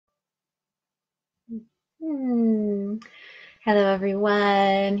Hmm. Hello,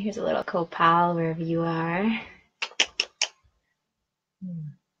 everyone. Here's a little copal wherever you are.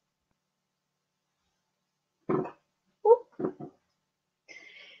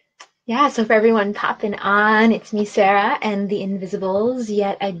 Yeah, so for everyone popping on, it's me, Sarah, and the Inviisibles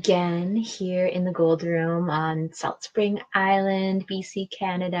yet again here in the Gold Room on Salt Spring Island, BC,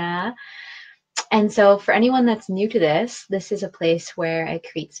 Canada. And so for anyone that's new to this is a place where I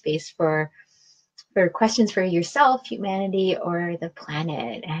create space for questions for yourself, humanity, or the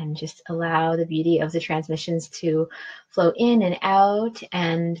planet, and just allow the beauty of the transmissions to flow in and out.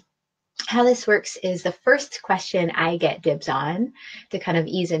 And how this works is the first question I get dibs on to kind of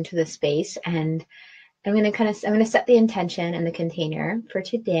ease into the space. And I'm going to set the intention and the container for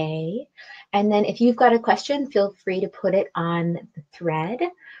today. And then if you've got a question, feel free to put it on the thread.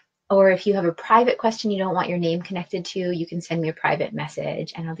 Or if you have a private question you don't want your name connected to, you can send me a private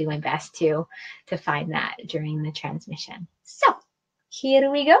message and I'll do my best to find that during the transmission. So here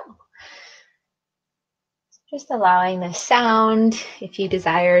we go. Just allowing the sound, if you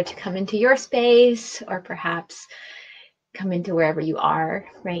desire to come into your space or perhaps come into wherever you are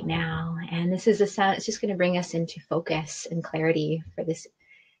right now. And this is a sound, it's just going to bring us into focus and clarity for this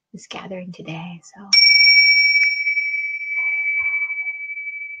gathering today. So.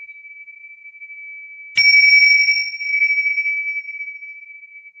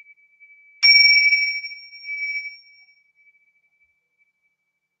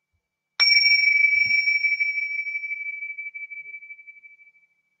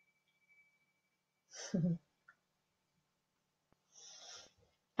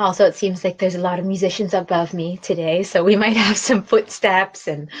 Also, it seems like there's a lot of musicians above me today, so we might have some footsteps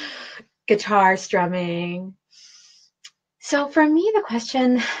and guitar strumming. So for me, the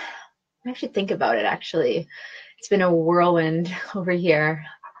question, I should think about it actually. It's been a whirlwind over here.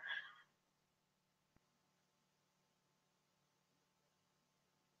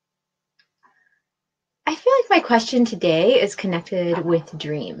 I feel like my question today is connected with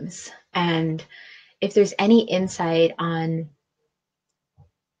dreams, and if there's any insight on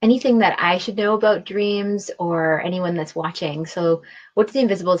anything that I should know about dreams or anyone that's watching. So what do the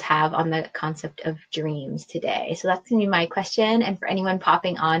Inviisibles have on the concept of dreams today? So that's going to be my question. And for anyone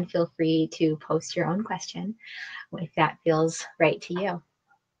popping on, feel free to post your own question if that feels right to you.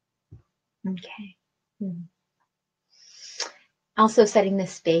 Okay. Also setting the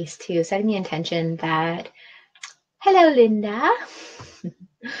space too, setting the intention that, hello, Linda.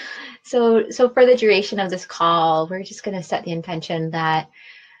 So for the duration of this call, we're just going to set the intention that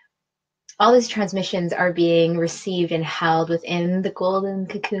all these transmissions are being received and held within the golden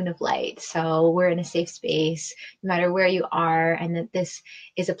cocoon of light. So we're in a safe space, no matter where you are, and that this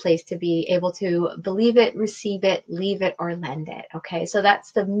is a place to be able to believe it, receive it, leave it, or lend it. Okay, so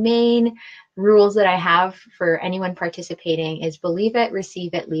that's the main rules that I have for anyone participating is believe it,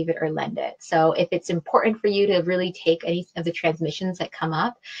 receive it, leave it, or lend it. So if it's important for you to really take any of the transmissions that come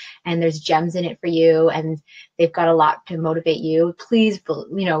up and there's gems in it for you and they've got a lot to motivate you, please,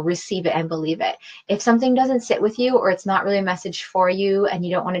 receive it and believe it. If something doesn't sit with you or it's not really a message for you and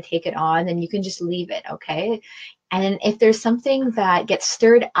you don't want to take it on, then you can just leave it, okay? And if there's something that gets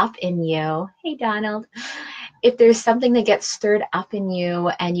stirred up in you, hey, Donald, if there's something that gets stirred up in you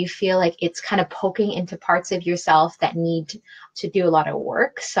and you feel like it's kind of poking into parts of yourself that need to do a lot of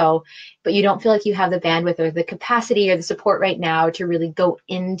work, but you don't feel like you have the bandwidth or the capacity or the support right now to really go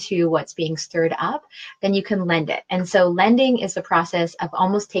into what's being stirred up, then you can lend it. And so lending is the process of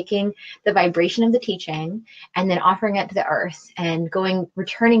almost taking the vibration of the teaching and then offering it to the earth and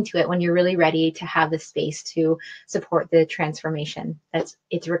returning to it when you're really ready to have the space to support the transformation that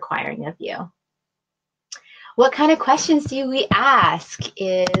it's requiring of you. What kind of questions do we ask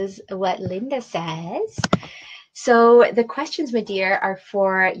is what Linda says. So the questions, my dear, are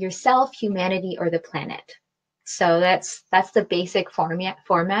for yourself, humanity, or the planet. So that's the basic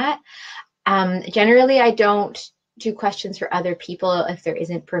format. Generally, I don't do questions for other people if there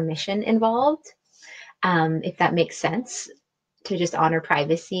isn't permission involved, if that makes sense, to just honor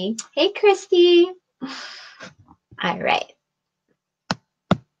privacy. Hey, Christy. All right.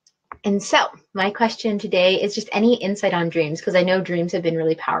 And so my question today is just any insight on dreams, because I know dreams have been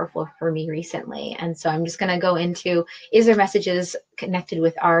really powerful for me recently. And so I'm just going to go into, is there messages connected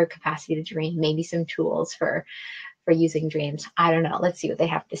with our capacity to dream? Maybe some tools for using dreams. I don't know. Let's see what they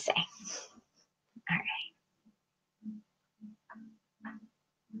have to say. All right.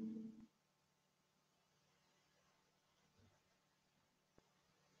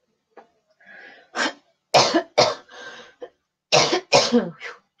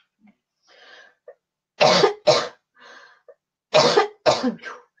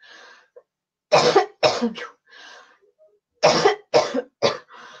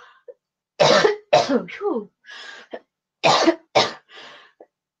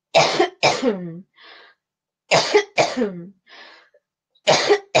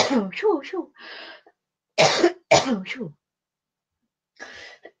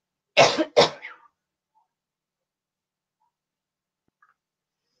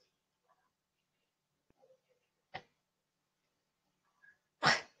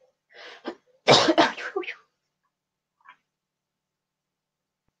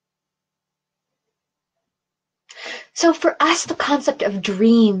 So for us, the concept of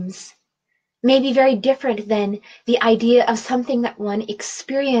dreams may be very different than the idea of something that one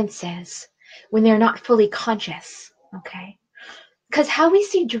experiences when they're not fully conscious, okay? Because how we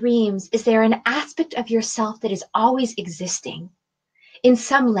see dreams is they're an aspect of yourself that is always existing in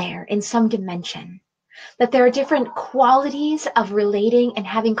some layer, in some dimension. That there are different qualities of relating and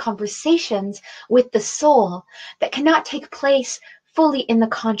having conversations with the soul that cannot take place fully in the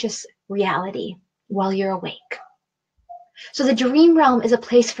conscious reality while you're awake. So the dream realm is a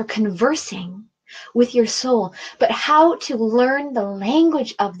place for conversing with your soul, but how to learn the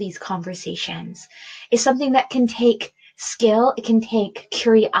language of these conversations is something that can take skill, it can take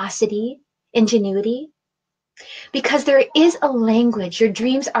curiosity, ingenuity, because there is a language. Your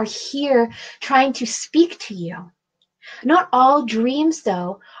dreams are here trying to speak to you. Not all dreams,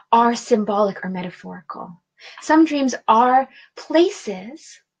 though, are symbolic or metaphorical. Some dreams are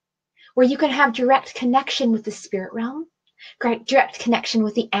places where you can have direct connection with the spirit realm, direct connection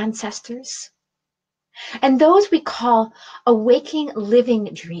with the ancestors. And those we call a waking, living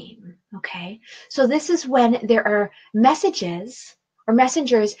dream, okay? So this is when there are messages or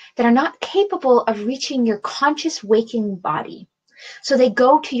messengers that are not capable of reaching your conscious waking body. So they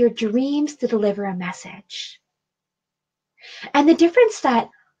go to your dreams to deliver a message. And the difference that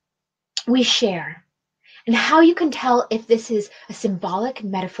we share and how you can tell if this is a symbolic,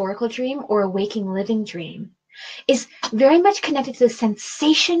 metaphorical dream or a waking, living dream is very much connected to the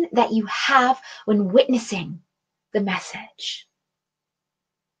sensation that you have when witnessing the message.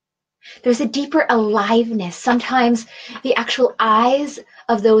 There's a deeper aliveness. Sometimes the actual eyes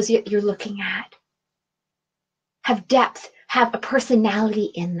of those you're looking at have depth, have a personality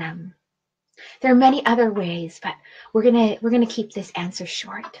in them. There are many other ways, but we're gonna keep this answer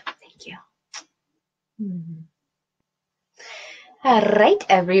short. Thank you. All right,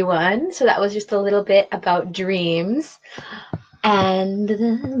 everyone. So that was just a little bit about dreams. And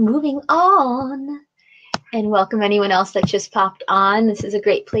moving on, and welcome anyone else that just popped on. This is a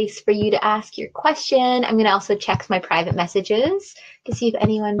great place for you to ask your question. I'm going to also check my private messages to see if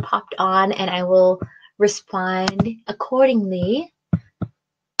anyone popped on, and I will respond accordingly.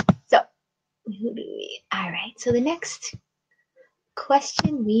 So, all right. So the next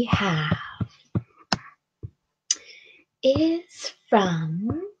question we have is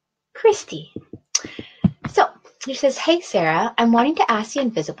from Christy. So she says, hey, Sarah, I'm wanting to ask the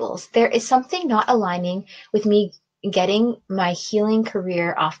Inviisbles. There is something not aligning with me getting my healing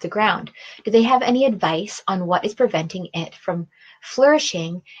career off the ground. Do they have any advice on what is preventing it from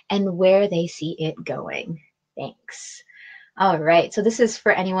flourishing and where they see it going? Thanks. All right. So this is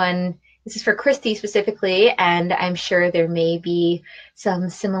for anyone. This is for Christy specifically, and I'm sure there may be some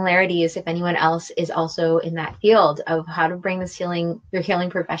similarities if anyone else is also in that field of how to bring this healing, your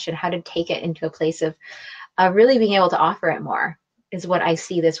healing profession, how to take it into a place of really being able to offer it more is what I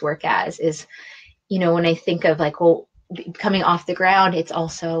see this work as. Is, you know, when I think of like, well, coming off the ground, it's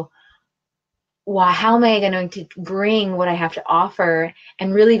also, well, how am I going to bring what I have to offer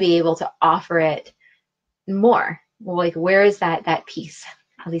and really be able to offer it more? Well, like, where is that piece?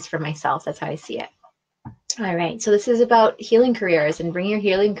 At least for myself, that's how I see it. All right, so this is about healing careers and bringing your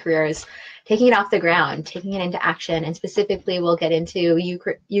healing careers, taking it off the ground, taking it into action, and specifically we'll get into you,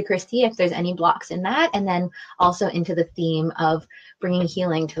 Christy, if there's any blocks in that, and then also into the theme of bringing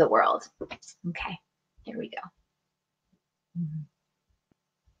healing to the world. Okay, here we go.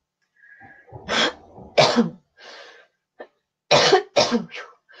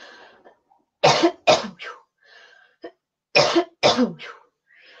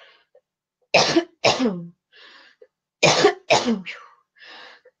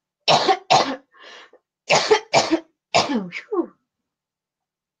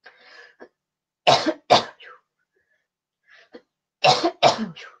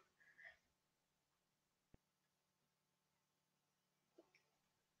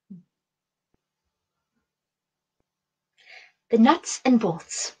 The nuts and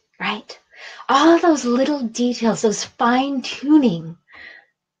bolts, right? All those little details, those fine tuning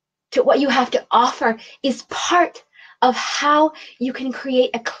to what you have to offer is part of how you can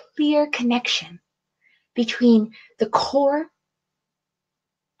create a clear connection between the core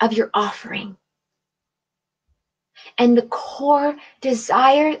of your offering and the core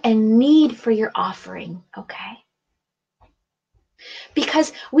desire and need for your offering, okay?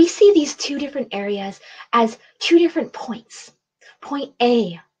 Because we see these two different areas as two different points. Point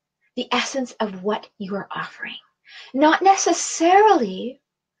A, the essence of what you are offering. Not necessarily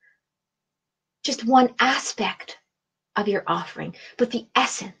just one aspect of your offering, but the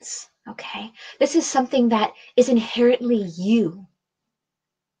essence, okay? This is something that is inherently you.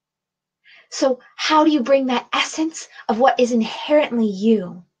 So how do you bring that essence of what is inherently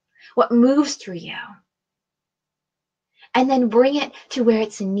you, what moves through you, and then bring it to where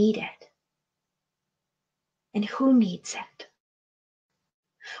it's needed? And who needs it?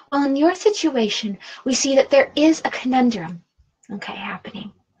 Well, in your situation, we see that there is a conundrum, okay,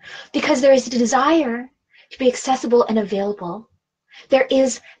 happening. Because there is a desire to be accessible and available. There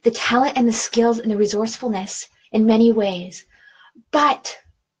is the talent and the skills and the resourcefulness in many ways. But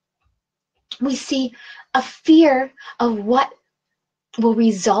we see a fear of what will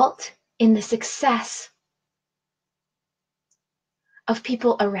result in the success of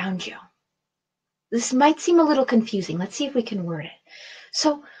people around you. This might seem a little confusing. Let's see if we can word it.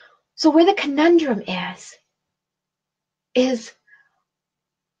 So where the conundrum is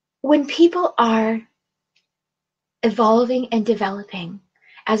when people are evolving and developing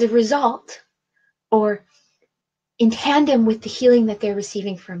as a result or in tandem with the healing that they're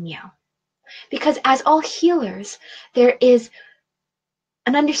receiving from you. Because as all healers, there is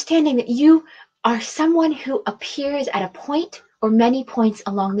an understanding that you are someone who appears at a point or many points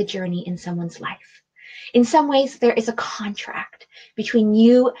along the journey in someone's life. In some ways, there is a contract between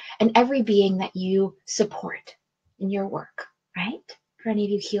you and every being that you support in your work, right? For any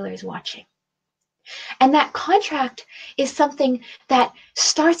of you healers watching. And that contract is something that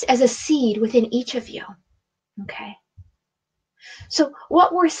starts as a seed within each of you, okay? So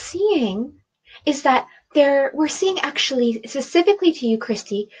what we're seeing is that we're seeing actually, specifically to you,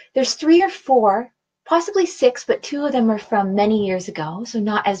 Christy, there's 3 or 4, possibly 6, but 2 of them are from many years ago, so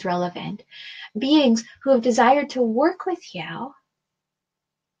not as relevant, beings who have desired to work with you,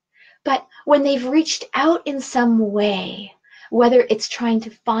 but when they've reached out in some way, whether it's trying to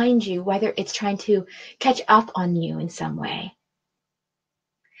find you, whether it's trying to catch up on you in some way,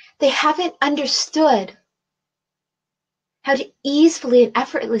 they haven't understood how to easily and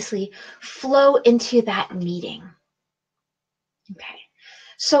effortlessly flow into that meeting. Okay,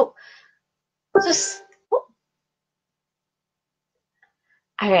 so just,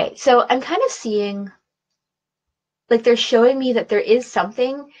 all right, so I'm kind of seeing, like they're showing me that there is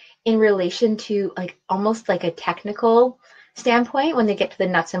something in relation to like almost like a technical standpoint when they get to the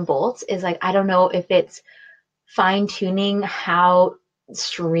nuts and bolts is like, I don't know if it's fine tuning how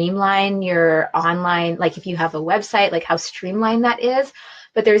streamline your online, like if you have a website, like how streamlined that is.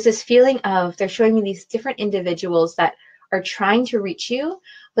 But there's this feeling of, they're showing me these different individuals that are trying to reach you,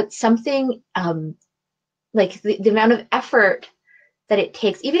 but something like the amount of effort that it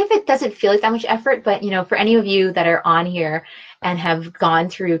takes, even if it doesn't feel like that much effort, but you know, for any of you that are on here and have gone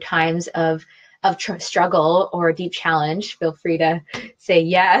through times of struggle or deep challenge, feel free to say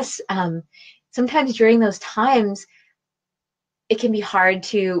yes. Sometimes during those times, it can be hard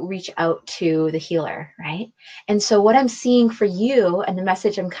to reach out to the healer, right? And so what I'm seeing for you, and the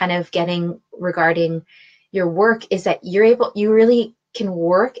message I'm kind of getting regarding your work, is that you really can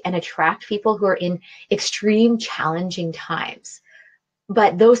work and attract people who are in extreme challenging times.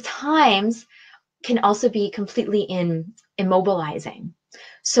 But those times can also be completely immobilizing.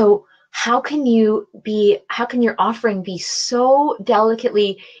 So how can your offering be so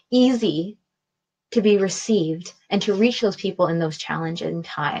delicately easy to be received and to reach those people in those challenging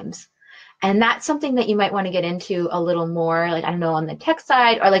times? And that's something that you might want to get into a little more, like, I don't know, on the tech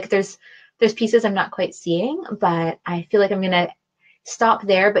side, or like there's pieces I'm not quite seeing, but I feel like I'm going to stop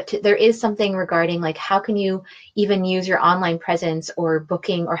there. But there is something regarding like, how can you even use your online presence or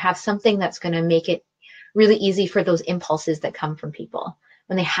booking or have something that's going to make it really easy for those impulses that come from people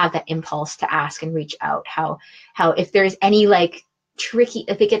when they have that impulse to ask and reach out, how if there's any like tricky,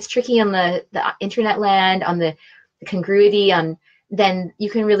 if it gets tricky on the internet land, on the congruity, then you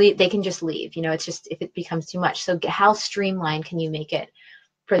can really, they can just leave, you know, it's just, if it becomes too much. So how streamlined can you make it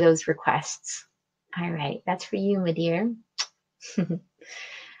for those requests? All right, that's for you, my dear.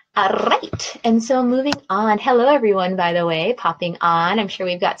 All right, and so moving on. Hello, everyone, by the way, popping on. I'm sure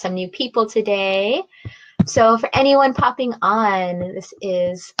we've got some new people today. So for anyone popping on, this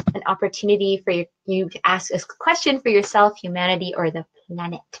is an opportunity for you to ask a question for yourself, humanity, or the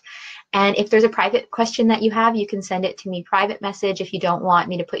planet. And if there's a private question that you have, you can send it to me private message if you don't want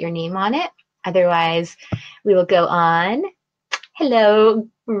me to put your name on it. Otherwise, we will go on. Hello,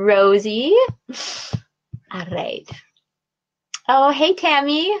 Rosie. All right. Oh, hey,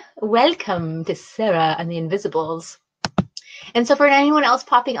 Tammy. Welcome to Saera and the Inviibles. And so for anyone else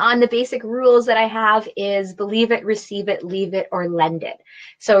popping on, the basic rules that I have is believe it, receive it, leave it, or lend it.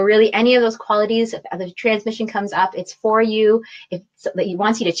 So really any of those qualities, if the transmission comes up, it's for you. If it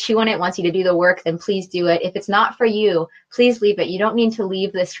wants you to chew on it, wants you to do the work, then please do it. If it's not for you, please leave it. You don't need to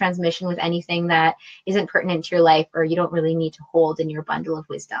leave this transmission with anything that isn't pertinent to your life or you don't really need to hold in your bundle of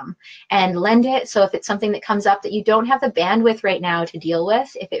wisdom. And lend it. So if it's something that comes up that you don't have the bandwidth right now to deal with,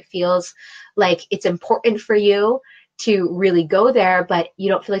 if it feels like it's important for you to really go there, but you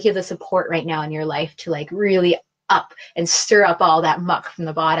don't feel like you have the support right now in your life to like really up and stir up all that muck from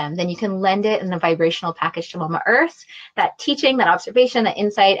the bottom, then you can lend it in a vibrational package to Mama Earth, that teaching, that observation, that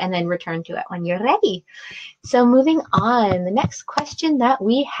insight, and then return to it when you're ready. So moving on, the next question that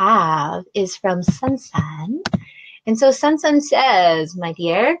we have is from Sun. And so Sun says, my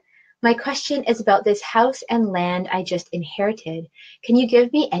dear, my question is about this house and land I just inherited. Can you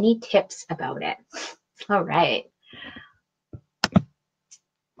give me any tips about it? All right.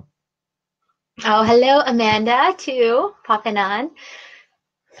 Oh, hello, Amanda, too, popping on.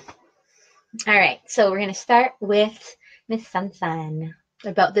 All right, so we're going to start with Miss Sun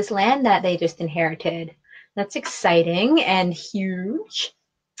about this land that they just inherited. That's exciting and huge.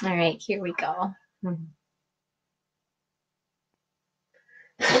 All right, here we go.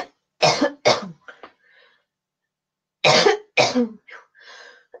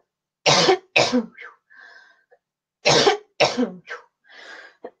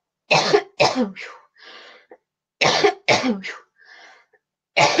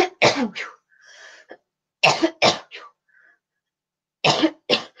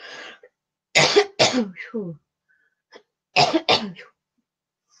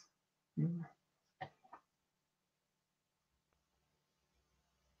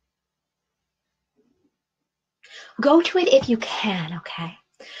 Go to it if you can, okay?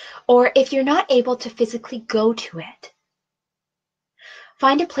 Or if you're not able to physically go to it,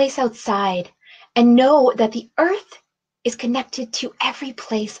 find a place outside and know that the earth is connected to every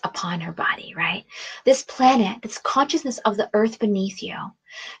place upon her body, right? This planet, this consciousness of the earth beneath you,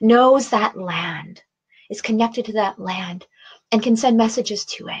 knows that land, is connected to that land, and can send messages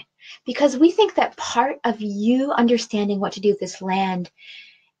to it. Because we think that part of you understanding what to do with this land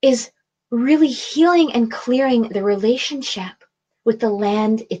is really healing and clearing the relationship with the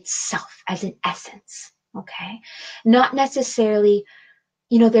land itself as an essence, okay? Not necessarily,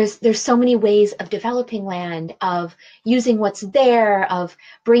 you know, there's so many ways of developing land, of using what's there, of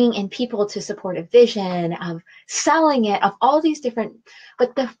bringing in people to support a vision, of selling it, of all these different,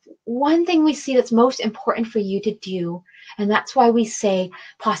 but the one thing we see that's most important for you to do, and that's why we say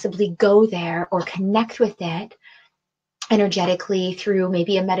possibly go there or connect with it energetically through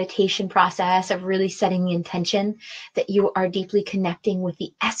maybe a meditation process of really setting the intention that you are deeply connecting with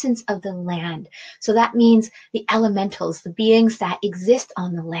the essence of the land. So that means the elementals, the beings that exist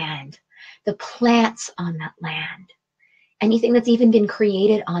on the land, the plants on that land, anything that's even been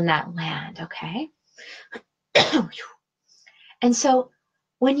created on that land, okay? And so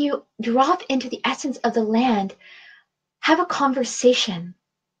when you drop into the essence of the land, have a conversation,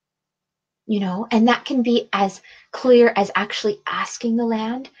 you know, and that can be as clear as actually asking the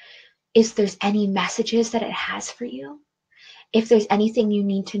land if there's any messages that it has for you, if there's anything you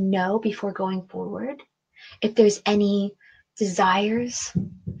need to know before going forward, if there's any desires.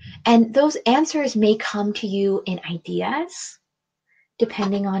 And those answers may come to you in ideas,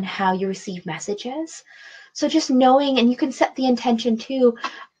 depending on how you receive messages. So just knowing, and you can set the intention too,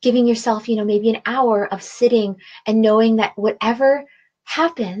 giving yourself, you know, maybe an hour of sitting and knowing that whatever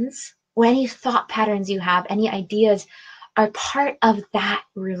happens, or any thought patterns you have, any ideas, are part of that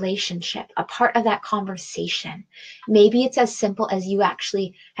relationship, a part of that conversation. Maybe it's as simple as you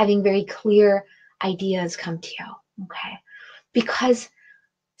actually having very clear ideas come to you, okay? Because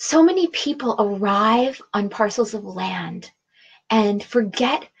so many people arrive on parcels of land and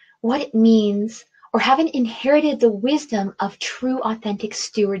forget what it means or haven't inherited the wisdom of true, authentic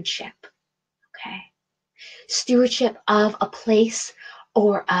stewardship, okay? Stewardship of a place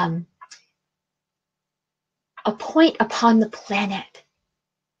or a point upon the planet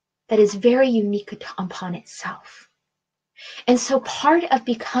that is very unique upon itself. And so part of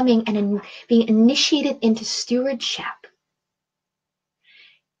becoming and being initiated into stewardship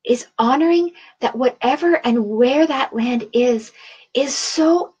is honoring that whatever and where that land is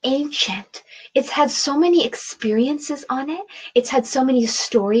so ancient. It's had so many experiences on it. It's had so many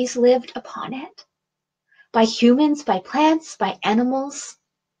stories lived upon it by humans, by plants, by animals.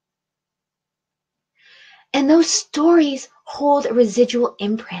 And those stories hold a residual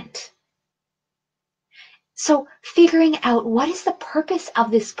imprint. So figuring out what is the purpose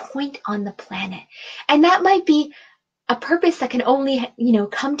of this point on the planet. And that might be a purpose that can only,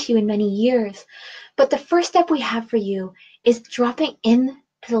 come to you in many years. But the first step we have for you is dropping into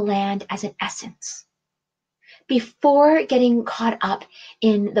the land as an essence before getting caught up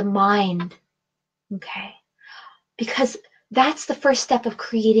in the mind, okay? Because that's the first step of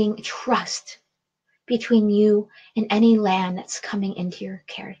creating trust between you and any land that's coming into your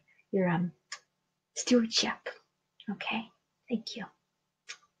care, your stewardship. Okay, thank you.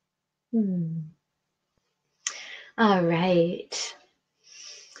 All right.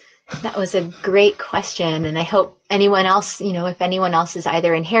 That was a great question. And I hope anyone else, if anyone else has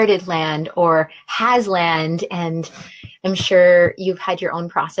either inherited land or has land, and I'm sure you've had your own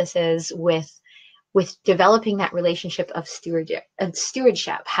processes with developing that relationship of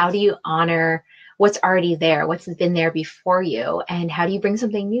stewardship. How do you honor what's already there, what's been there before you, and how do you bring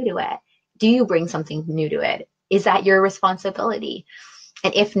something new to it? Do you bring something new to it? Is that your responsibility?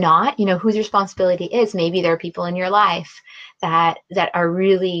 And if not, whose responsibility is? Maybe there are people in your life that are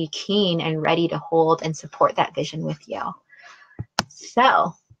really keen and ready to hold and support that vision with you.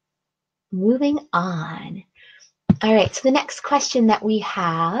 So moving on. All right, so the next question that we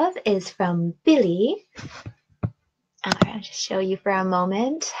have is from Billy. All right, I'll just show you for a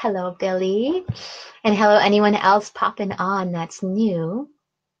moment. Hello, Billy. And hello, anyone else popping on that's new.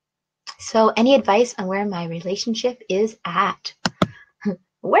 So any advice on where my relationship is at?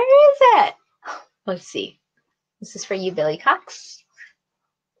 Where is it? Let's see. This is for you, Billy Cox.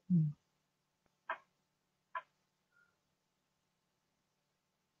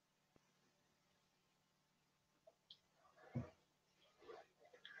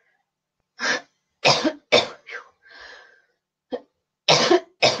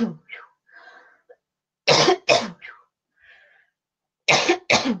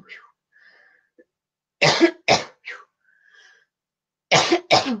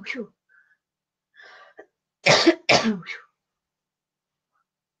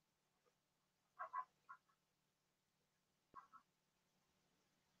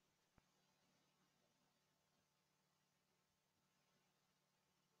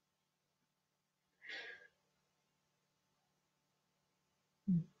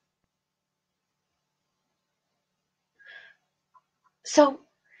 So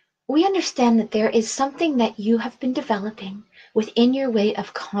we understand that there is something that you have been developing within your way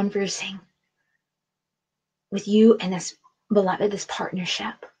of conversing with you and this beloved, this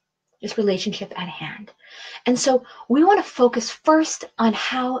partnership, this relationship at hand. And so we want to focus first on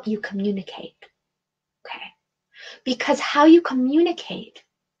how you communicate, okay? Because how you communicate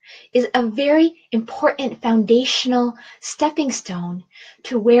is a very important foundational stepping stone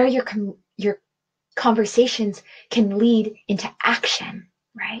to where your conversations can lead into action,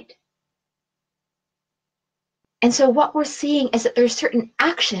 right? And so what we're seeing is that there's certain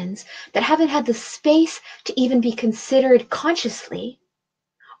actions that haven't had the space to even be considered consciously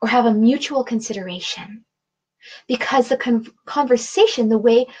or have a mutual consideration because the conversation, the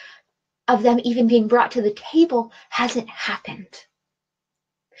way of them even being brought to the table hasn't happened.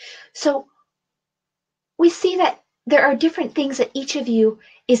 So we see that there are different things that each of you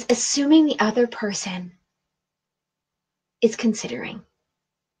is assuming the other person is considering.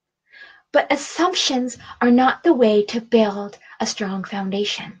 But assumptions are not the way to build a strong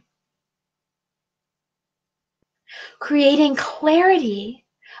foundation. Creating clarity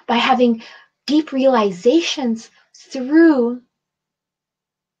by having deep realizations through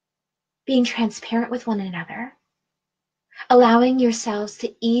being transparent with one another, allowing yourselves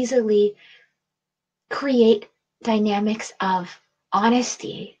to easily create dynamics of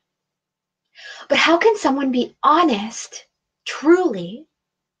honesty. But how can someone be honest truly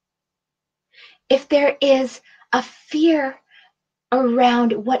if there is a fear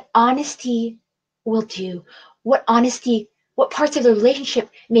around what honesty will do, what parts of the relationship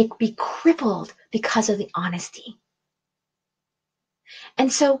may be crippled because of the honesty?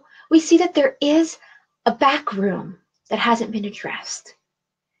 And so we see that there is a back room that hasn't been addressed.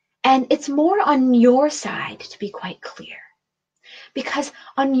 And it's more on your side, to be quite clear. Because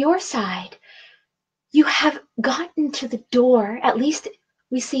on your side, you have gotten to the door, at least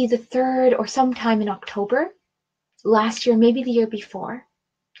we see the 3rd or sometime in October, last year, maybe the year before,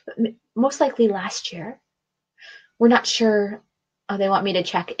 but most likely last year. We're not sure. Oh, they want me to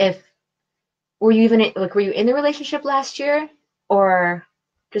check if, were you in the relationship last year, or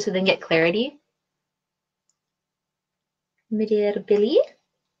just so they can get clarity? Little Billy?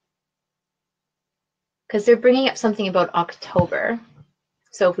 Because they're bringing up something about October.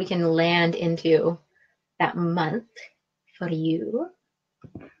 So if we can land into that month for you.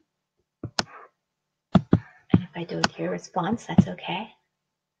 And if I don't hear a response, that's okay.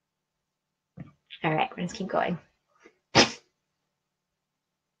 All right, we're just keep going.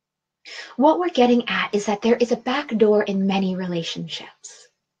 What we're getting at is that there is a back door in many relationships,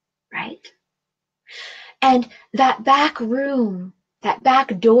 right? And that back room, that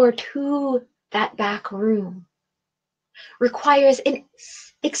back door to that back room requires an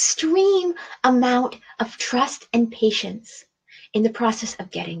extreme amount of trust and patience in the process of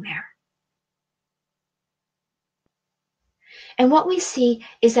getting there. And what we see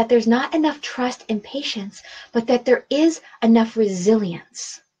is that there's not enough trust and patience, but that there is enough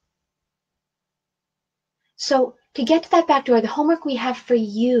resilience. So to get to that back door, the homework we have for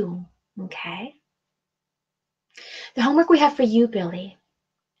you, okay? The homework we have for you, Billy,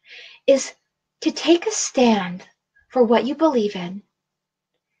 is to take a stand for what you believe in,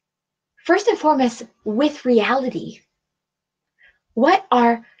 first and foremost, with reality. What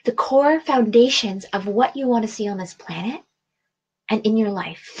are the core foundations of what you want to see on this planet and in your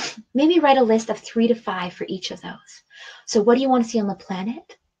life? Maybe write a list of 3 to 5 for each of those. So what do you want to see on the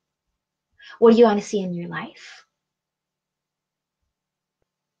planet? What do you want to see in your life?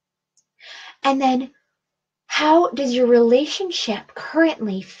 And then how does your relationship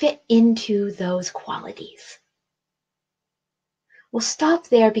currently fit into those qualities? We'll stop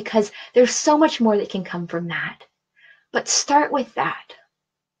there because there's so much more that can come from that. But start with that.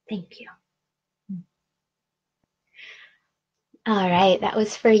 Thank you. All right, that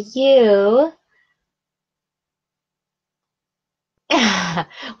was for you.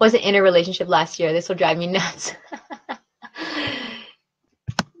 Wasn't in a relationship last year. This will drive me nuts.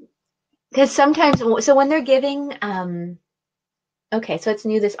 Because sometimes, so when they're giving, okay, so it's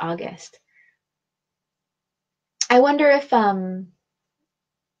new this August. I wonder if, I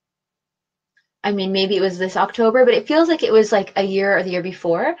mean, maybe it was this October, but it feels like it was like a year or the year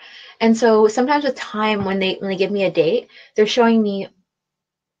before. And so sometimes with time, when they give me a date, they're showing me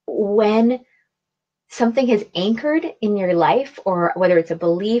when something has anchored in your life, or whether it's a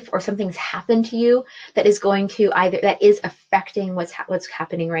belief or something's happened to you that is going to either, that is affecting what's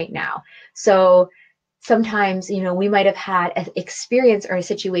happening right now. So sometimes, you know, we might have had an experience or a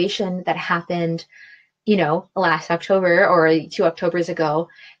situation that happened, you know, last October or 2 Octobers ago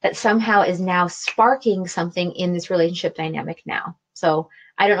that somehow is now sparking something in this relationship dynamic now. So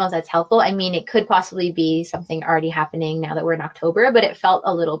I don't know if that's helpful. I mean, it could possibly be something already happening now that we're in October, but it felt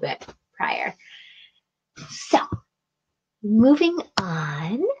a little bit prior. So moving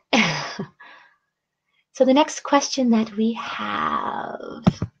on. So the next question that we have.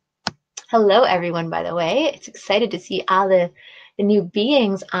 Hello, everyone, by the way. It's excited to see all the new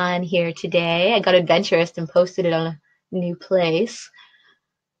beings on here today. I got adventurous and posted it on a new place.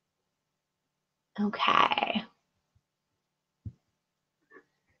 Okay.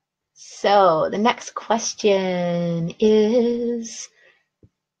 So the next question is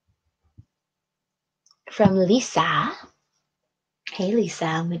from Lisa. Hey,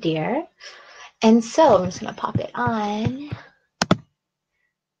 Lisa, my dear. And so I'm just going to pop it on.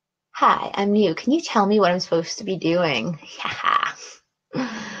 Hi, I'm new. Can you tell me what I'm supposed to be doing?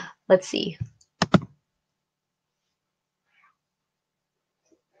 Let's see.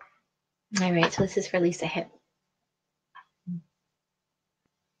 All right, so this is for Lisa Hip.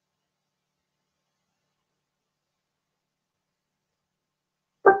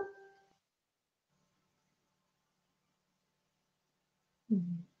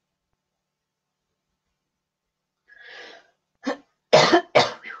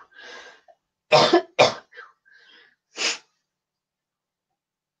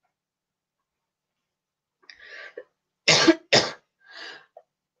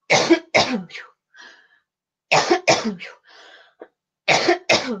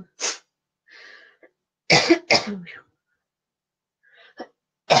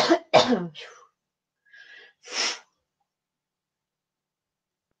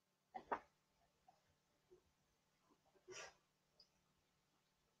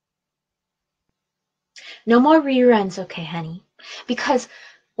 No more reruns, okay, honey? Because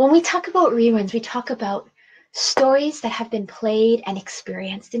when we talk about reruns, we talk about stories that have been played and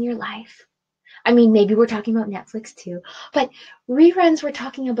experienced in your life. I mean, maybe we're talking about Netflix too, but reruns, we're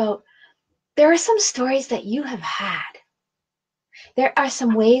talking about, there are some stories that you have had. There are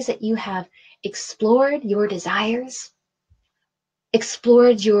some ways that you have explored your desires,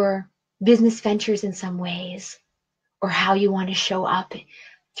 explored your business ventures in some ways, or how you want to show up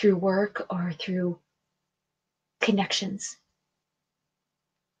through work or through connections.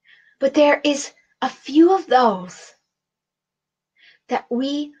 But there is a few of those that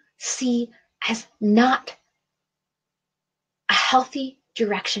we see as not a healthy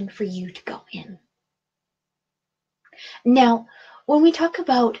direction for you to go in. Now, when we talk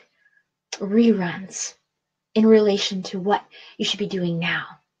about reruns in relation to what you should be doing now,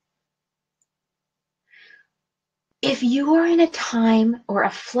 if you are in a time or a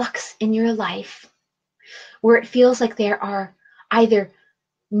flux in your life where it feels like there are either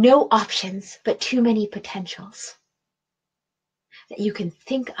no options but too many potentials that you can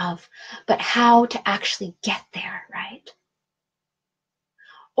think of, but how to actually get there, right?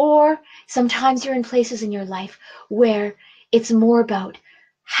 Or sometimes you're in places in your life where it's more about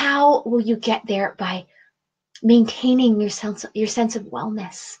how will you get there by maintaining your sense of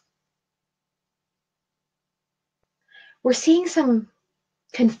wellness. We're seeing some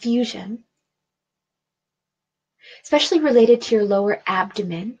confusion, especially related to your lower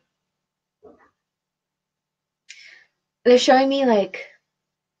abdomen. They're showing me like,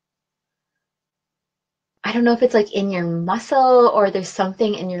 I don't know if it's like in your muscle or there's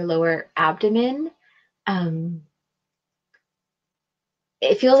something in your lower abdomen.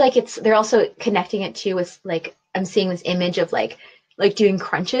 It feels like they're also connecting it to with like, I'm seeing this image of like doing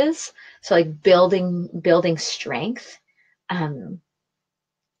crunches. So like building strength.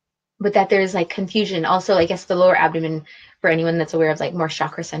 But that there's like confusion. Also, I guess the lower abdomen, for anyone that's aware of like more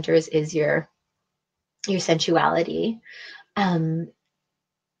chakra centers, is your sensuality.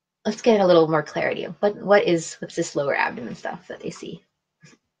 Let's get a little more clarity. What's this lower abdomen stuff that they see?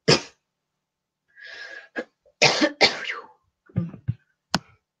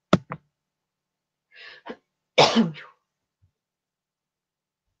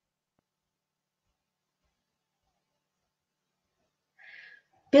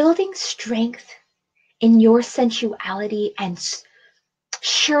 Building strength in your sensuality and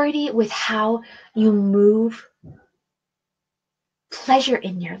surety with how you move pleasure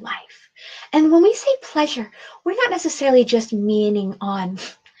in your life. And when we say pleasure, we're not necessarily just meaning on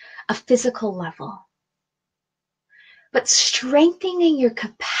a physical level, but strengthening your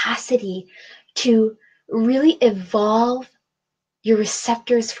capacity to really evolve your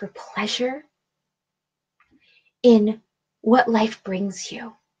receptors for pleasure in what life brings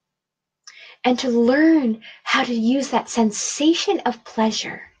you. And to learn how to use that sensation of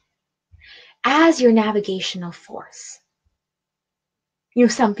pleasure as your navigational force. You know,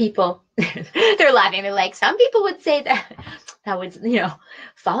 some people, they're laughing. They're like, some people would say that would,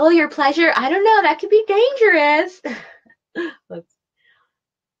 follow your pleasure. I don't know. That could be dangerous.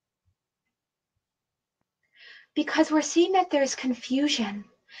 Because we're seeing that there's confusion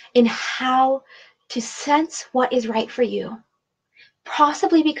in how to sense what is right for you.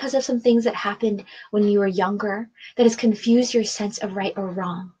 Possibly because of some things that happened when you were younger that has confused your sense of right or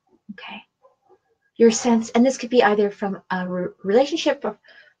wrong. Okay. Your sense, and this could be either from a relationship or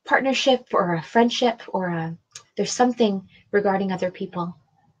partnership or a friendship or there's something regarding other people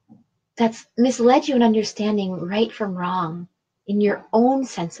that's misled you in understanding right from wrong in your own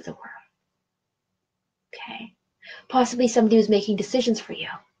sense of the word. Okay. Possibly somebody was making decisions for you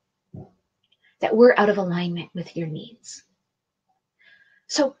that were out of alignment with your needs.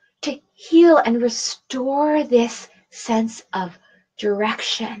 So to heal and restore this sense of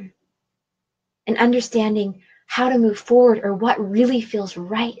direction and understanding how to move forward or what really feels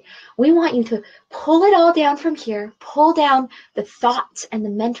right, we want you to pull it all down from here, pull down the thoughts and the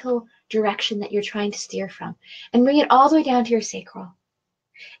mental direction that you're trying to steer from, and bring it all the way down to your sacral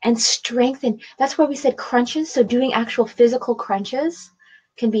and strengthen. That's why we said crunches. So doing actual physical crunches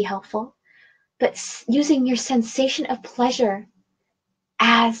can be helpful, but using your sensation of pleasure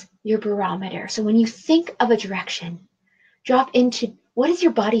as your barometer. So when you think of a direction, drop into what does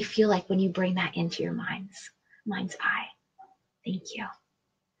your body feel like when you bring that into your mind's eye. Thank you.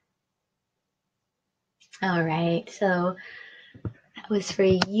 All right, so that was for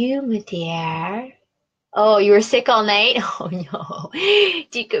you, my dear. Oh, you were sick all night? Oh no,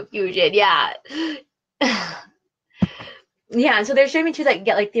 deep confusion, yeah. Yeah, so they're showing me too that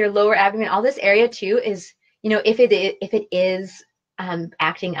get like your lower abdomen, all this area too is, if it is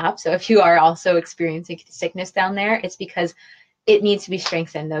acting up. So if you are also experiencing sickness down there, it's because it needs to be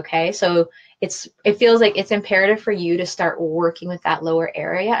strengthened. Okay, so it feels like it's imperative for you to start working with that lower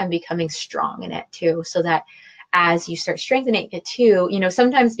area and becoming strong in it too, so that as you start strengthening it too,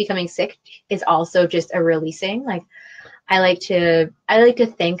 sometimes becoming sick is also just a releasing. Like I like to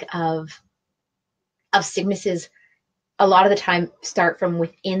think of sicknesses a lot of the time start from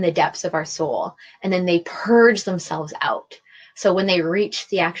within the depths of our soul, and then they purge themselves out. So when they reach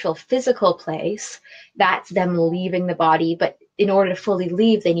the actual physical place, that's them leaving the body. But in order to fully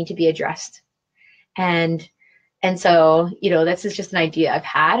leave, they need to be addressed. And And so, this is just an idea I've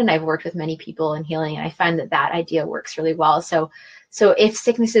had, and I've worked with many people in healing, and I find that idea works really well. So if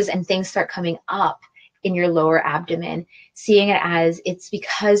sicknesses and things start coming up in your lower abdomen, seeing it as it's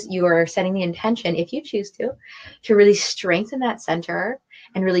because you are setting the intention, if you choose to really strengthen that center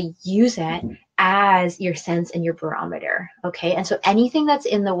and really use it as your sense and your barometer. Okay. And so anything that's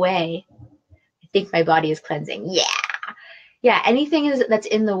in the way, I think my body is cleansing. Yeah. Anything that's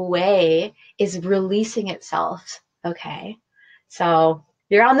in the way is releasing itself. Okay. So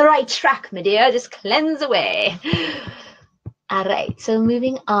you're on the right track, my dear. Just cleanse away. All right, so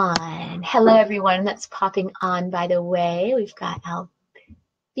moving on. Hello, everyone that's popping on, by the way. We've got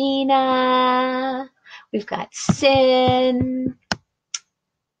Albina. We've got Sin.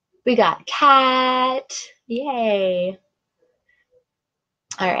 We got Kat. Yay.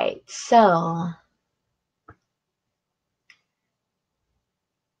 All right, so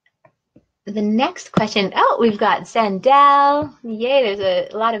the next question. Oh, we've got Sandel. Yay,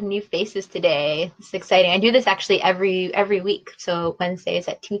 there's a lot of new faces today. It's exciting. I do this actually every week. So Wednesdays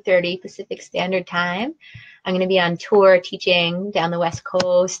at 2:30 Pacific Standard Time. I'm going to be on tour teaching down the West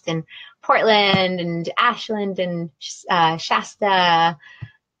Coast and Portland and Ashland and Shasta,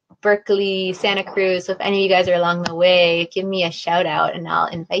 Berkeley, Santa Cruz. So if any of you guys are along the way, give me a shout out and I'll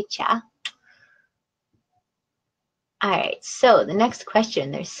invite ya. All right, so the next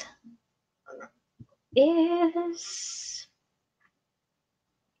question is all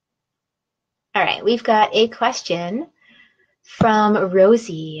right, we've got a question from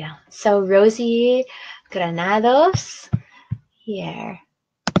Rosie. So Rosie Granados here.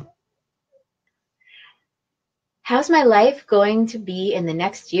 How's my life going to be in the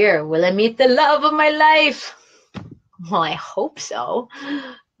next year? Will I meet the love of my life? Well, I hope so.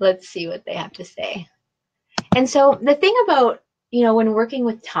 Let's see what they have to say. And so the thing about, when working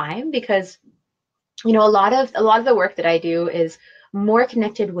with time, because a lot of the work that I do is more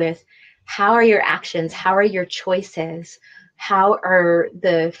connected with how are your actions, how are your choices, how are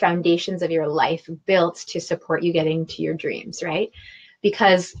the foundations of your life built to support you getting to your dreams, right?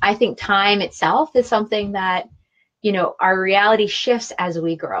 Because I think time itself is something that, our reality shifts as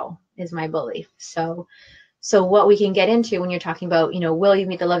we grow, is my belief. So what we can get into when you're talking about, will you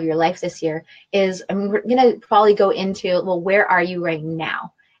meet the love of your life this year, is I'm going to probably go into, well, where are you right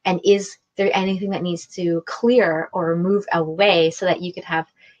now? And is there anything that needs to clear or move away so that you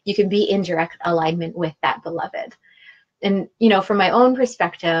can be in direct alignment with that beloved? And, from my own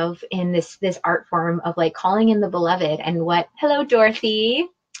perspective in this art form of like calling in the beloved and hello, Dorothy,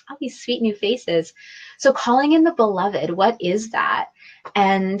 all these sweet new faces. So calling in the beloved, what is that?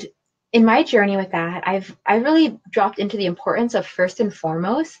 And in my journey with that, I've really dropped into the importance of, first and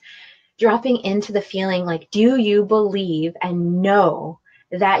foremost, dropping into the feeling like, do you believe and know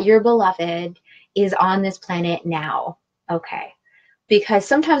that your beloved is on this planet now? Okay. Because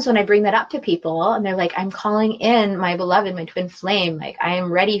sometimes when I bring that up to people and they're like, I'm calling in my beloved, my twin flame, like I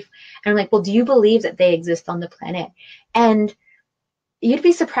am ready. And I'm like, well, do you believe that they exist on the planet? And you'd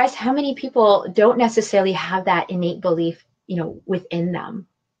be surprised how many people don't necessarily have that innate belief, within them.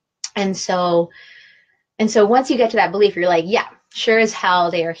 And so once you get to that belief, you're like, yeah, sure as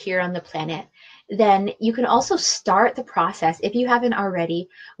hell, they are here on the planet. Then you can also start the process, if you haven't already,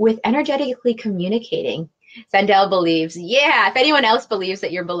 with energetically communicating. Sandel believes, yeah, if anyone else believes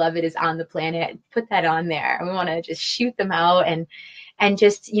that your beloved is on the planet, put that on there. We want to just shoot them out and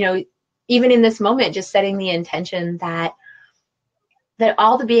just, even in this moment, just setting the intention that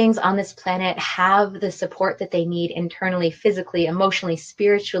all the beings on this planet have the support that they need internally, physically, emotionally,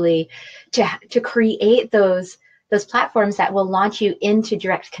 spiritually, to create those platforms that will launch you into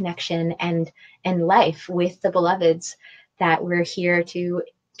direct connection and life with the beloveds that we're here to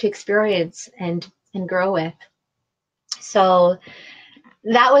experience and grow with. So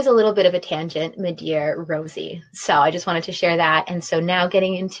that was a little bit of a tangent, my dear Rosie. So I just wanted to share that. And so now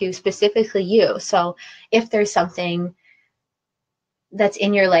getting into specifically you. So if there's something that's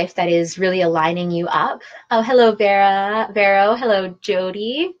in your life that is really aligning you up. Oh, hello, Vero. Hello,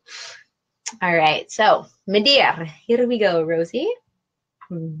 Jody. All right. So, my dear, here we go, Rosie.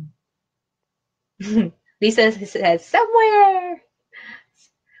 Lisa says, somewhere.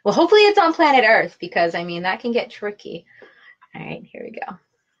 Well, hopefully it's on planet Earth, because, that can get tricky. All right, here we go.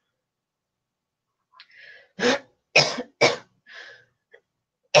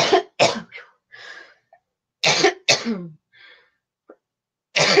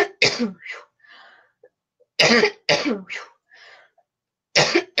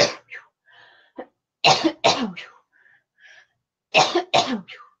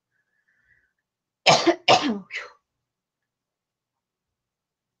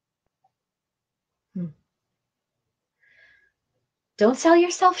 Don't sell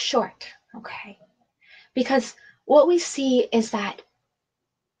yourself short, okay? Because what we see is that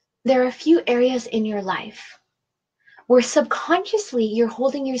there are a few areas in your life where subconsciously you're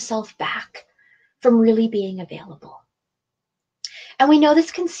holding yourself back from really being available. And we know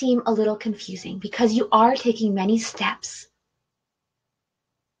this can seem a little confusing because you are taking many steps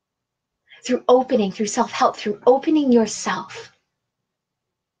through opening, through self-help, through opening yourself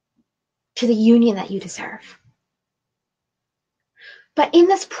to the union that you deserve. But in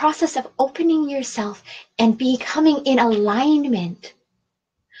this process of opening yourself and becoming in alignment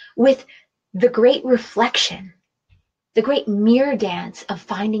with the great reflection, the great mirror dance of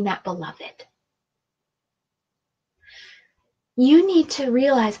finding that beloved, you need to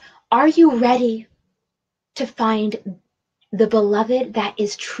realize, are you ready to find the beloved that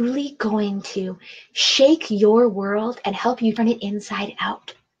is truly going to shake your world and help you turn it inside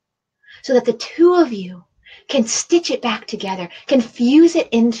out, so that the two of you can stitch it back together, can fuse it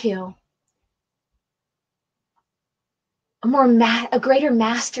into a greater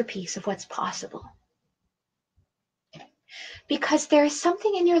masterpiece of what's possible? Because there is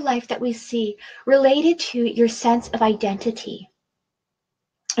something in your life that we see related to your sense of identity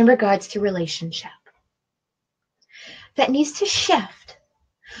in regards to relationship that needs to shift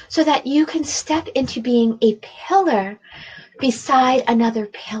so that you can step into being a pillar beside another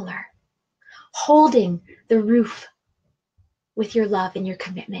pillar, holding the roof with your love and your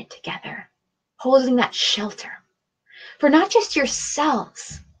commitment together, holding that shelter for not just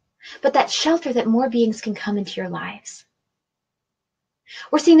yourselves, but that shelter that more beings can come into your lives.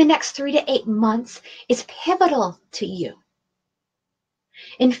 We're seeing the next 3 to 8 months is pivotal to you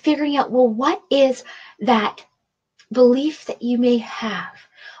in figuring out, well, what is that belief that you may have?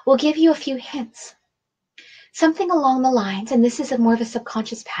 We'll give you a few hints. Something along the lines, and this is more of a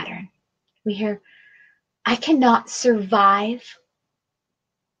subconscious pattern. We hear, I cannot survive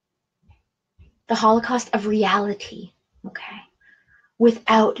the Holocaust of reality, okay,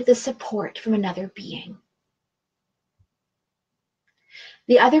 without the support from another being.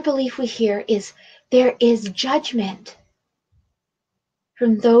 The other belief we hear is, there is judgment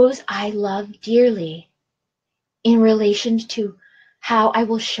from those I love dearly in relation to how I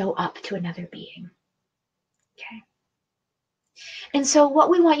will show up to another being. Okay. And so what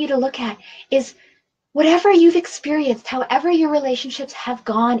we want you to look at is, whatever you've experienced, however your relationships have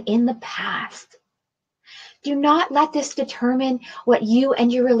gone in the past, do not let this determine what you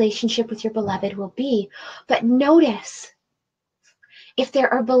and your relationship with your beloved will be, but notice if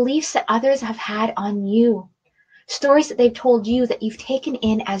there are beliefs that others have had on you, stories that they've told you that you've taken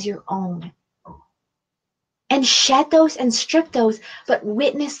in as your own. And shed those and strip those, but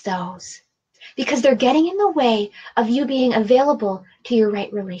witness those, because they're getting in the way of you being available to your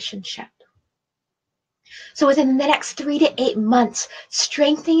right relationship. So within the next 3 to 8 months,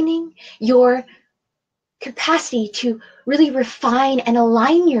 strengthening your capacity to really refine and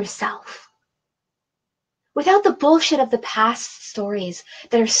align yourself without the bullshit of the past stories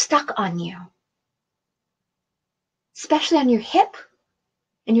that are stuck on you, especially on your hip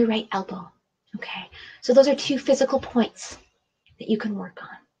and your right elbow. Okay, so those are 2 physical points that you can work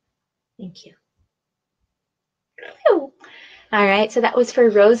on. Thank you. All right, so that was for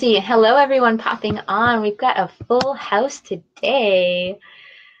Rosie. Hello, everyone popping on. We've got a full house today.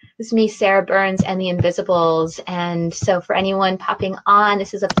 This is me, Saera Burns, and the Inviisbles. And so for anyone popping on,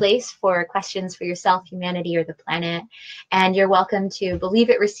 this is a place for questions for yourself, humanity, or the planet. And you're welcome to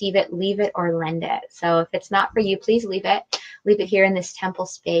believe it, receive it, leave it, or lend it. So if it's not for you, please leave it. Leave it here in this temple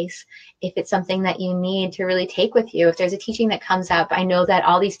space. If it's something that you need to really take with you, if there's a teaching that comes up, I know that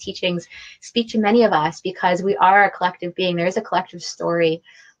all these teachings speak to many of us because we are a collective being. There is a collective story,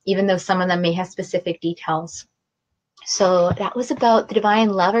 even though some of them may have specific details. So that was about the divine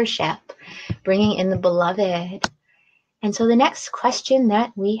lovership, bringing in the beloved. And so the next question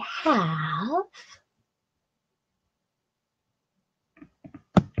that we have,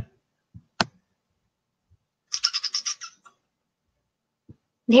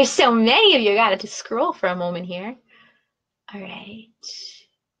 there's so many of you, I got to scroll for a moment here. All right.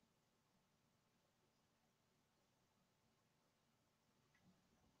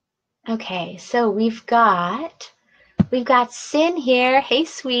 Okay, so we've got Sin here. Hey,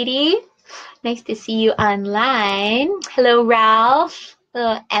 sweetie. Nice to see you online. Hello, Ralph.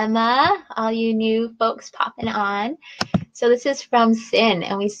 Hello, Emma. All you new folks popping on. So this is from Sin,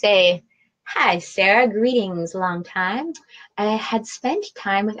 and we say, hi, Sarah. Greetings, long time. I had spent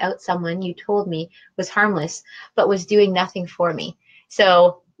time without someone you told me was harmless, but was doing nothing for me.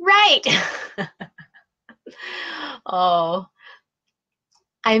 So, right. Oh,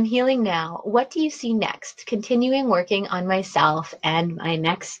 I'm healing now. What do you see next? Continuing working on myself and my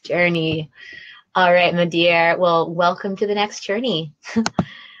next journey. All right, my dear. Well, welcome to the next journey.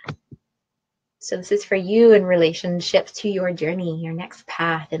 So this is for you in relationship to your journey, your next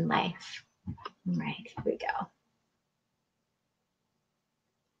path in life. All right, here we go.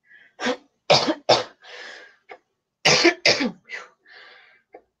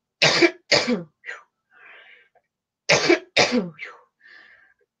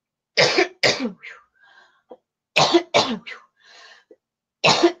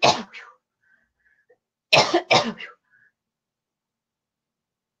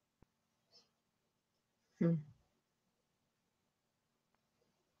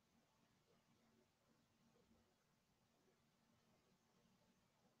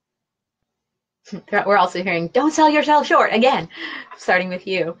 We're also hearing, don't sell yourself short again, starting with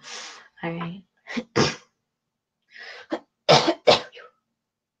you. All right.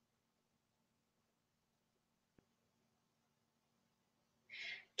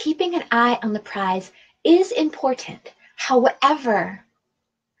 Keeping an eye on the prize is important. However,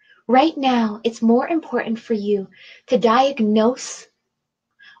 right now, it's more important for you to diagnose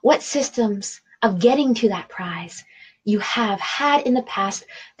what systems of getting to that prize you have had in the past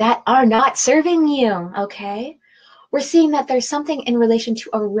that are not serving you, okay? We're seeing that there's something in relation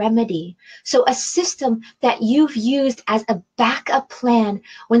to a remedy. So a system that you've used as a backup plan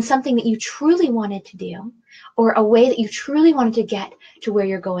when something that you truly wanted to do or a way that you truly wanted to get to where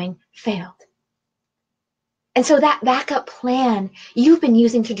you're going failed. And so that backup plan you've been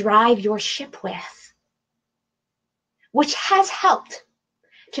using to drive your ship with, which has helped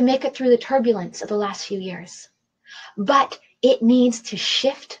to make it through the turbulence of the last few years. But it needs to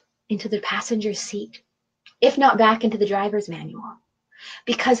shift into the passenger seat, if not back into the driver's manual.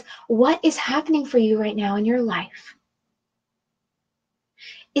 Because what is happening for you right now in your life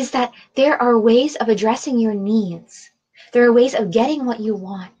is that there are ways of addressing your needs. There are ways of getting what you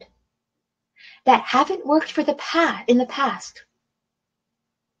want that haven't worked for in the past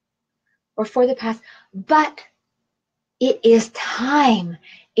or for the past, but it is time.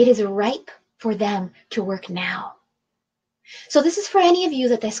 It is ripe for them to work now. So this is for any of you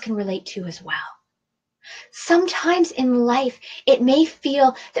that this can relate to as well. Sometimes in life, it may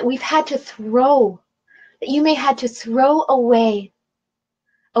feel that you may had to throw away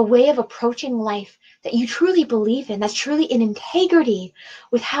a way of approaching life that you truly believe in, that's truly in integrity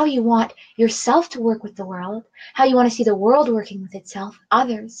with how you want yourself to work with the world, how you want to see the world working with itself,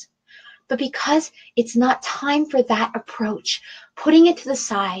 others. But because it's not time for that approach, putting it to the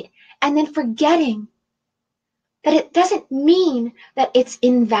side and then forgetting that it doesn't mean that it's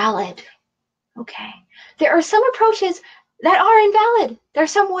invalid. Okay. There are some approaches that are invalid. There are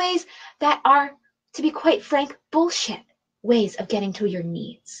some ways that are, to be quite frank, bullshit ways of getting to your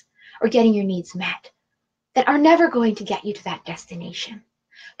needs or getting your needs met that are never going to get you to that destination.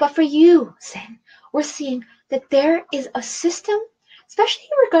 But for you, Sin, we're seeing that there is a system, especially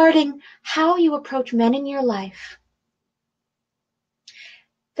regarding how you approach men in your life,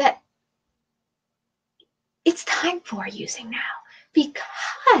 that it's time for using now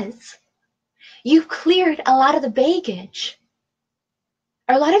because you've cleared a lot of the baggage,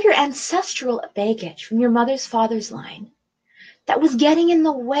 or a lot of your ancestral baggage from your mother's father's line that was getting in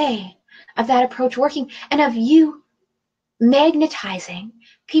the way of that approach working and of you magnetizing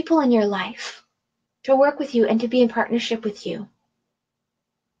people in your life to work with you and to be in partnership with you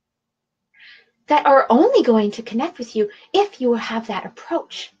that are only going to connect with you if you have that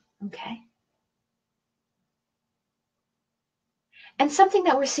approach, okay? And something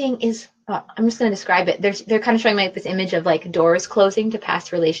that we're seeing is, I'm just going to describe it. They're kind of showing like this image of like doors closing to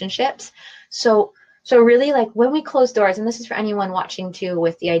past relationships. So really like when we close doors, and this is for anyone watching too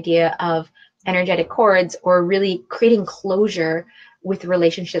with the idea of energetic cords or really creating closure with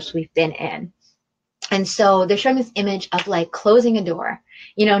relationships we've been in. And so they're showing this image of like closing a door,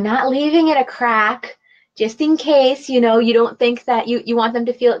 not leaving it a crack just in case, you don't think that you want them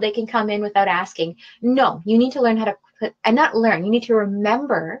to feel that they can come in without asking. No, you need to learn how to you need to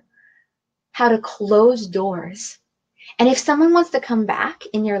remember how to close doors. And if someone wants to come back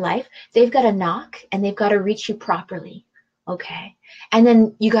in your life, they've got to knock and they've got to reach you properly. Okay. And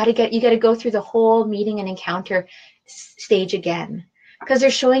then you got to go through the whole meeting and encounter stage again, because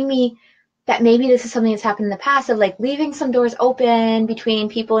they're showing me that maybe this is something that's happened in the past of like leaving some doors open between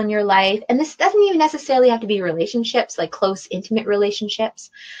people in your life. And this doesn't even necessarily have to be relationships, like close, intimate relationships,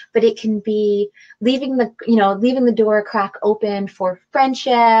 but it can be leaving the door crack open for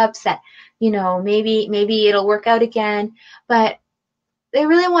friendships that, maybe it'll work out again. But they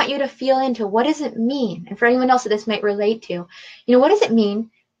really want you to feel into what does it mean, and for anyone else that this might relate to, what does it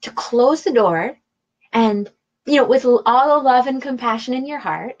mean to close the door and, with all the love and compassion in your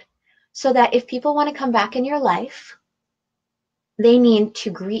heart, so that if people want to come back in your life, they need to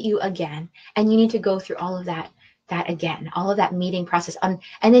greet you again, and you need to go through all of that again, all of that meeting process, and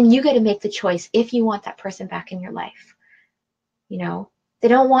then you get to make the choice if you want that person back in your life. They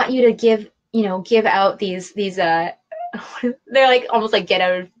don't want you to give out these they're like almost like get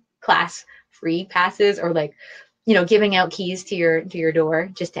out of class free passes, or like, giving out keys to your door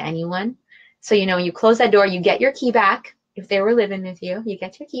just to anyone. So, you close that door, you get your key back. If they were living with you, you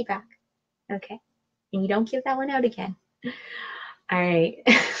get your key back. Okay. And you don't give that one out again. All right.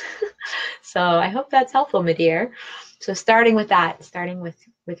 So I hope that's helpful, my dear. So starting with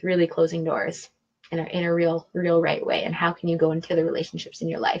really closing doors in a real right way. And how can you go into the relationships in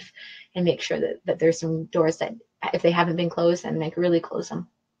your life and make sure that there's some doors that, if they haven't been closed, then like really close them.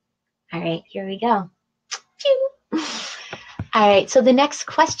 All right, here we go. All right, so the next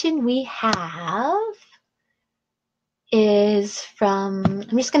question we have is from,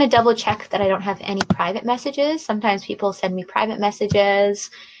 I'm just going to double check that I don't have any private messages. Sometimes people send me private messages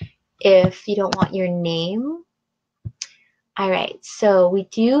if you don't want your name. All right, so we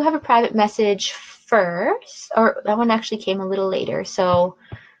do have a private message first, or that one actually came a little later. So,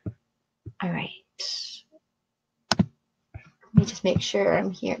 all right. Let me just make sure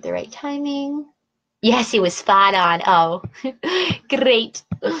I'm here at the right timing. Yes, he was spot on. Oh, great.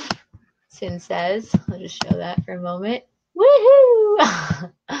 Sin says, I'll just show that for a moment.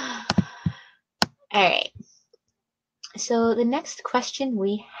 Woohoo! All right. So the next question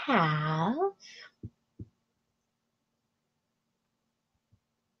we have,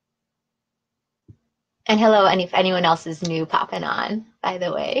 and hello, and if anyone else is new popping on, by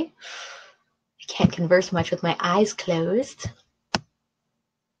the way, I can't converse much with my eyes closed.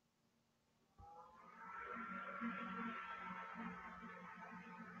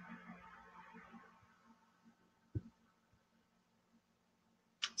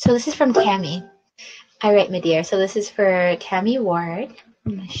 So this is from Tammy. All right, my dear. So this is for Tammy Ward.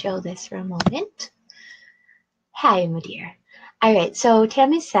 I'm going to show this for a moment. Hi, my dear. All right. So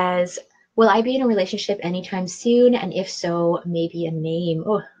Tammy says, will I be in a relationship anytime soon? And if so, maybe a name.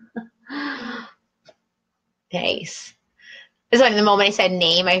 Oh, nice. It's like the moment I said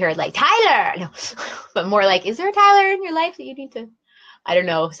name, I heard like Tyler. No, but more like, is there a Tyler in your life that you need to, I don't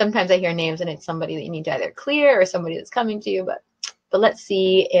know. Sometimes I hear names and it's somebody that you need to either clear or somebody that's coming to you. But let's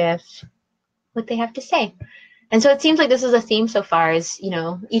see what they have to say. And so it seems like this is a theme so far, is,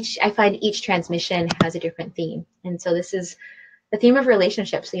 I find each transmission has a different theme. And so this is the theme of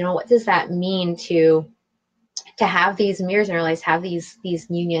relationships. What does that mean to have these mirrors in our lives, have these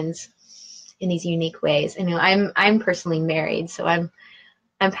unions in these unique ways? And I'm personally married, so I'm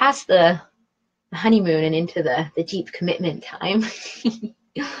past the honeymoon and into the deep commitment time.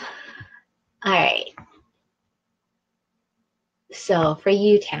 All right. So for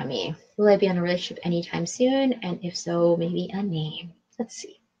you, Tammy, will I be in a relationship anytime soon? And if so, maybe a name. Let's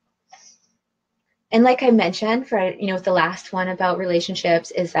see. And like I mentioned for, the last one about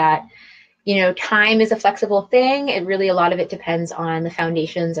relationships, is that, time is a flexible thing. It really, a lot of it depends on the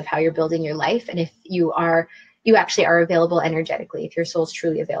foundations of how you're building your life. And if you actually are available energetically, if your soul's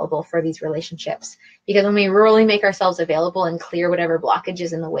truly available for these relationships. Because when we really make ourselves available and clear whatever blockage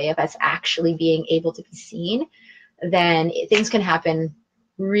is in the way of us actually being able to be seen, then things can happen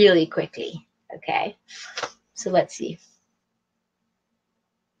really quickly. Okay. So let's see.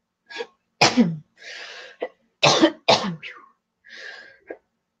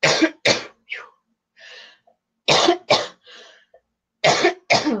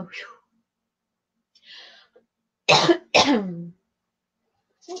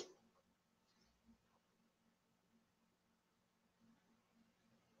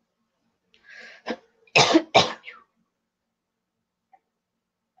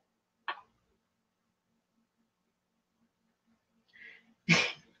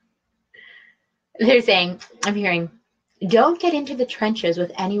 They're saying, I'm hearing, don't get into the trenches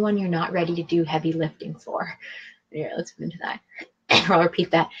with anyone you're not ready to do heavy lifting for. Here, let's move into that. I'll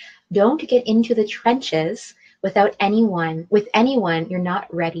repeat that. Don't get into the trenches with anyone you're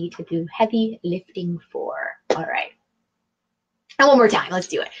not ready to do heavy lifting for. All right. And one more time, let's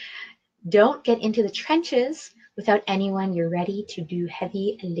do it. Don't get into the trenches without anyone you're ready to do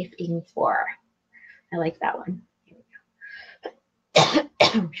heavy lifting for. I like that one. Here we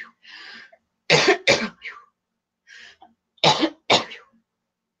go.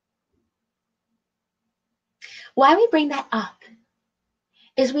 Why we bring that up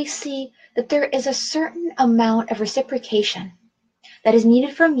is we see that there is a certain amount of reciprocation that is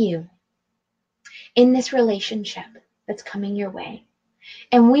needed from you in this relationship that's coming your way.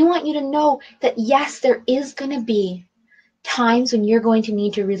 And we want you to know that yes, there is going to be times when you're going to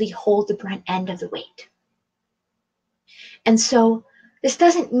need to really hold the brunt end of the weight. And so this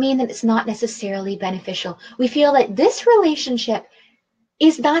doesn't mean that it's not necessarily beneficial. We feel that this relationship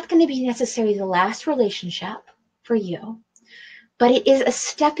is not going to be necessarily the last relationship for you, but it is a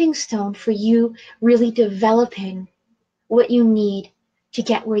stepping stone for you really developing what you need to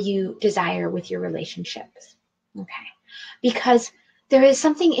get where you desire with your relationships. Okay? Because there is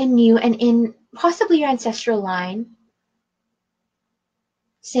something in you and in possibly your ancestral line,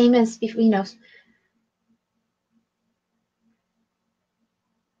 same as, you know,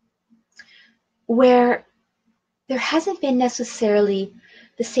 where there hasn't been necessarily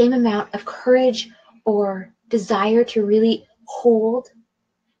the same amount of courage or desire to really hold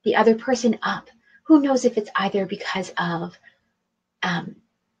the other person up. Who knows if it's either because of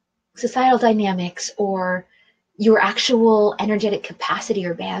societal dynamics or your actual energetic capacity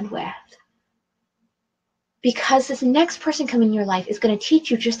or bandwidth. Because this next person coming in your life is going to teach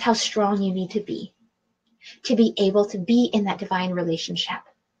you just how strong you need to be able to be in that divine relationship.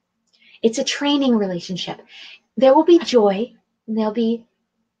 It's a training relationship. There will be joy, and there'll be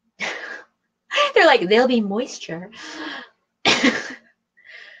there'll be moisture.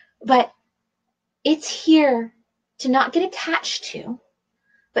 But it's here to not get attached to,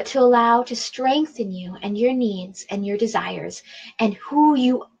 but to allow to strengthen you and your needs and your desires and who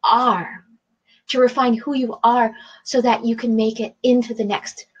you are, to refine who you are so that you can make it into the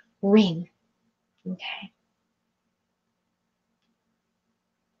next ring. Okay.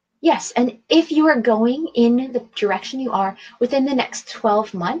 Yes, and if you are going in the direction you are within the next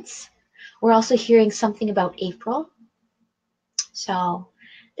 12 months, we're also hearing something about April. So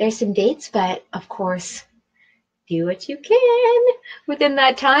there's some dates, but of course, do what you can within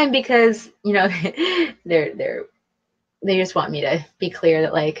that time, because, you know, they just want me to be clear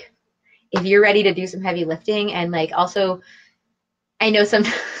that, like, if you're ready to do some heavy lifting, and like, also, I know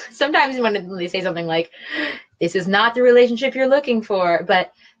sometimes when they say something like, this is not the relationship you're looking for,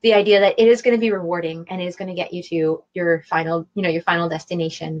 but the idea that it is going to be rewarding and it is going to get you to your final, you know, your final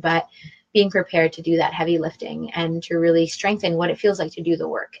destination, but being prepared to do that heavy lifting and to really strengthen what it feels like to do the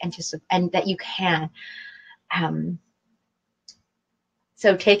work, and that you can.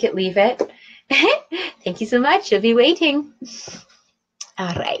 So take it, leave it. Thank you so much. You'll be waiting.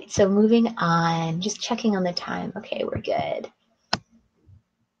 All right. So moving on, just checking on the time. Okay, we're good.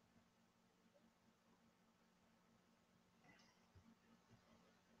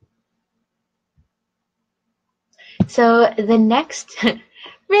 So the next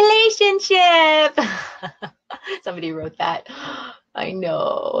relationship. Somebody wrote that. I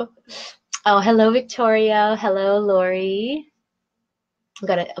know. Oh, hello, Victoria. Hello, Lori. I've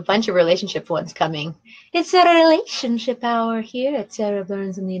got a bunch of relationship ones coming. It's a relationship hour here at Saera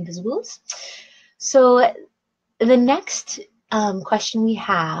Burns and the Inviisbles. So the next question we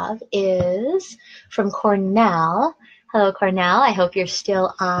have is from Cornell. Hello, Cornell. I hope you're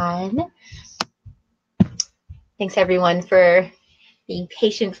still on. Thanks, everyone, for being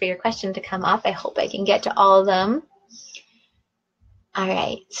patient for your question to come up. I hope I can get to all of them. All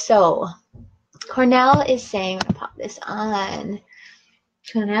right. So Cornell is saying, I'm going to pop this on.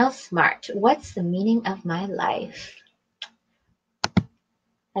 Cornell Smart, what's the meaning of my life?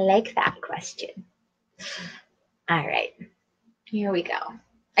 I like that question. All right, here we go.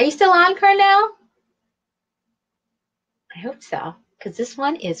 Are you still on, Cornell? I hope so, because this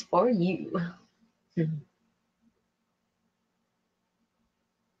one is for you.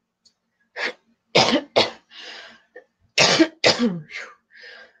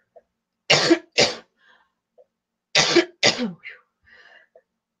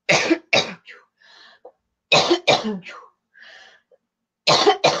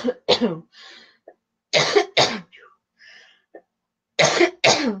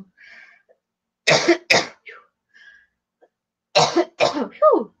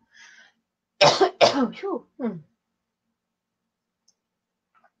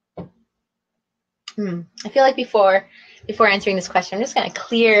 I feel like before answering this question, I'm just going to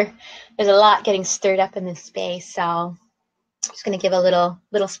clear. There's a lot getting stirred up in this space, so I'm just going to give a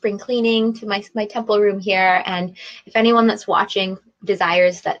little spring cleaning to my temple room here. And if anyone that's watching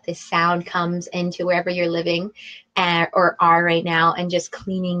desires that this sound comes into wherever you're living or are right now, and just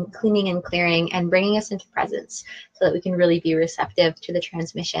cleaning and clearing and bringing us into presence so that we can really be receptive to the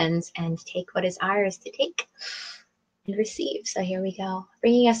transmissions and take what is ours to take and receive. So here we go,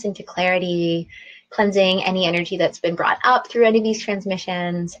 bringing us into clarity, cleansing any energy that's been brought up through any of these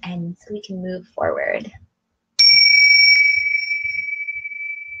transmissions, and so we can move forward.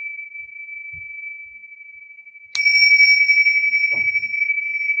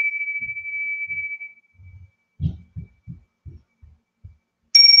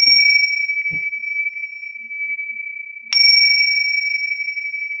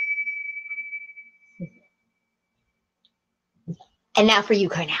 And now for you,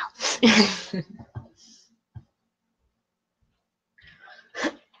 Cornell.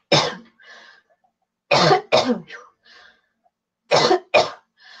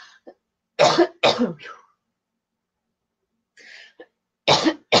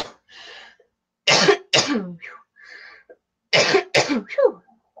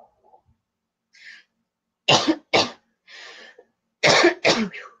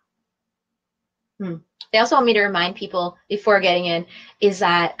 They also want me to remind people before getting in is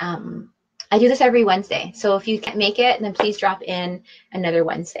that I do this every Wednesday. So if you can't make it, then please drop in another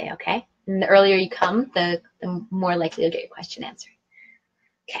Wednesday, okay? And the earlier you come, the more likely you'll get your question answered.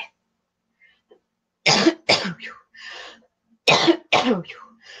 Okay.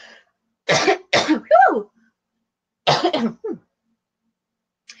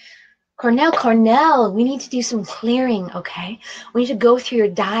 Cornell, we need to do some clearing, okay? We need to go through your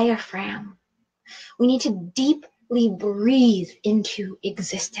diaphragm. We need to deeply breathe into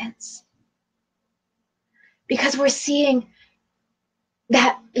existence. Because we're seeing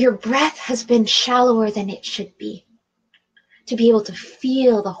that your breath has been shallower than it should be, to be able to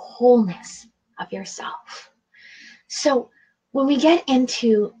feel the wholeness of yourself. So when we get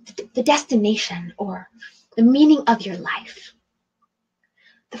into the destination or the meaning of your life,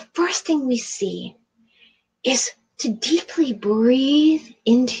 the first thing we see is to deeply breathe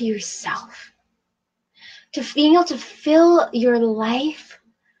into yourself, to being able to fill your life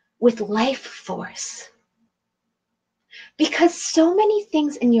with life force. Because so many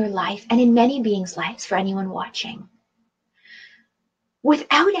things in your life and in many beings' lives, for anyone watching,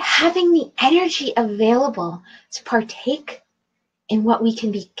 without having the energy available to partake in what we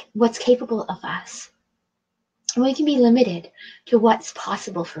can be, what's capable of us, and we can be limited to what's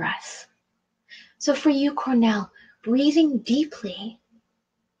possible for us. So for you, Cornell, breathing deeply,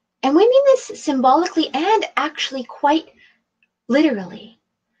 and we mean this symbolically and actually quite literally.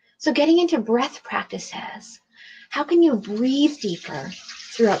 So getting into breath practices, how can you breathe deeper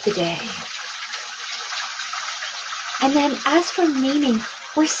throughout the day? And then as for meaning,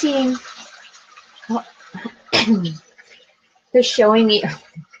 we're seeing, well, they're showing me,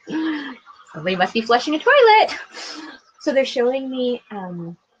 somebody must be flushing a toilet. So they're showing me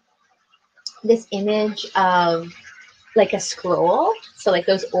this image of like a scroll. So like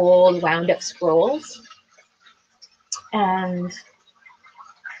those old wound up scrolls. And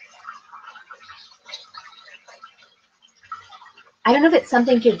I don't know if it's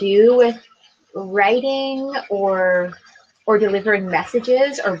something to do with writing or delivering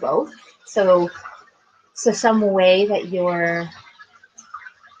messages or both. So some way that you're,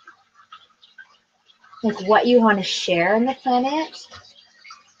 like what you want to share on the planet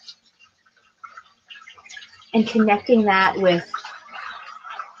and connecting that with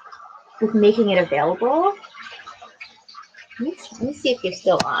making it available. Let me see if you're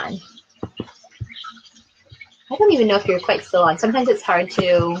still on. I don't even know if you're quite still on. Sometimes it's hard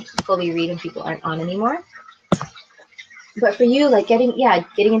to fully read when people aren't on anymore. But for you, like getting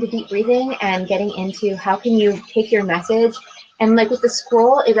into deep breathing and getting into how can you take your message, and like with the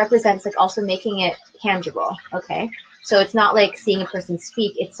scroll, it represents like also making it tangible, okay? So it's not like seeing a person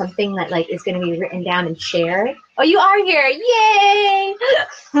speak, it's something that like is going to be written down and shared. Oh, you are here, yay!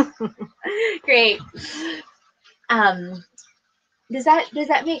 Great. Does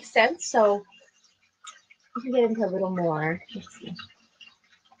that make sense? So we can get into a little more. Let's see.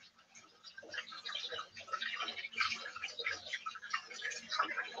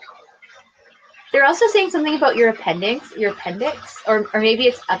 They're also saying something about your appendix, or maybe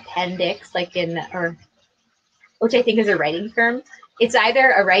it's appendix, like which I think is a writing term. It's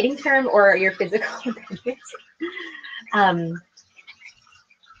either a writing term or your physical appendix.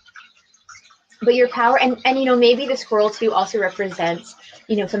 But your power, and you know, maybe the scroll too also represents,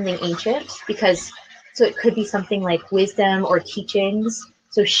 you know, something ancient, because so it could be something like wisdom or teachings.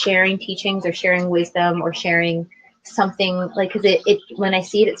 So sharing teachings or sharing wisdom or sharing something like, because it when I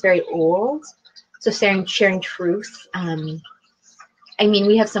see it, it's very old. So sharing truth. I mean,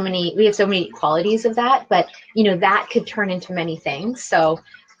 we have so many qualities of that, but you know, that could turn into many things. So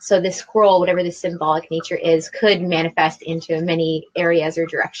this scroll, whatever the symbolic nature is, could manifest into many areas or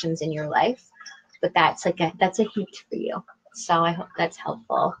directions in your life. But that's a hint for you. So I hope that's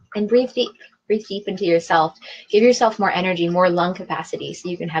helpful. And breathe deep into yourself. Give yourself more energy, more lung capacity, so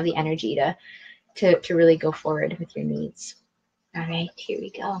you can have the energy to really go forward with your needs. All right, here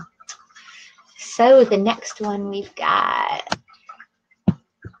we go. So the next one we've got.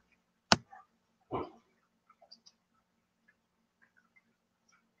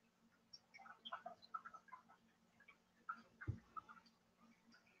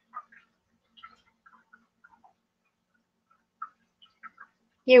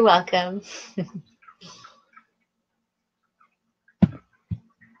 You're welcome.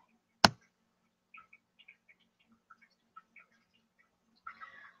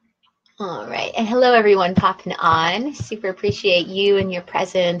 All right. And hello, everyone popping on. Super appreciate you and your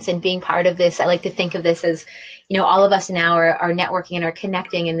presence and being part of this. I like to think of this as, you know, all of us now are networking and are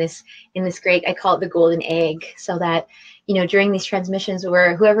connecting in this great, I call it the golden egg, so that, you know, during these transmissions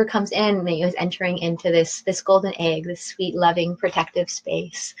where whoever comes in is entering into this golden egg, this sweet, loving, protective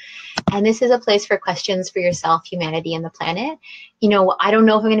space. And this is a place for questions for yourself, humanity, and the planet. You know, I don't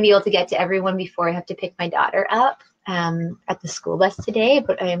know if I'm going to be able to get to everyone before I have to pick my daughter up at the school bus today,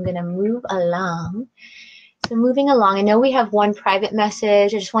 but I am going to move along. So moving along, I know we have one private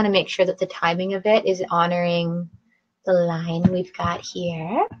message. I just want to make sure that the timing of it is honoring the line we've got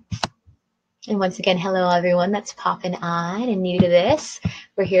here. And once again, hello everyone that's popping on and new to this.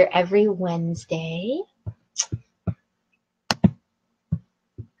 We're here every Wednesday.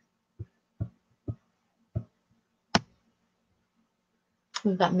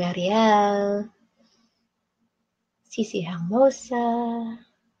 We've got Marielle, Cici Hermosa.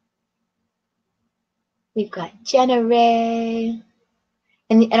 We've got Jenna Ray.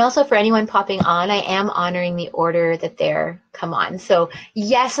 And also for anyone popping on, I am honoring the order that they're come on. So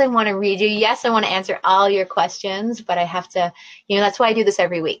yes, I want to read you. Yes, I want to answer all your questions, but I have to, you know, that's why I do this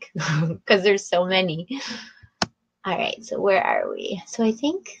every week because there's so many. All right, so where are we? So I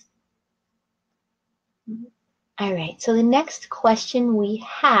think, all right, so the next question we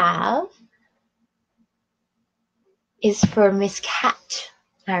have is for Miss Cat.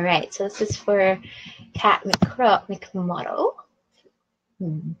 All right, so this is for Cat McMorrow.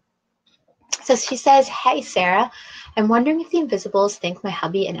 So she says, hey, Sarah, I'm wondering if the Inviisbles think my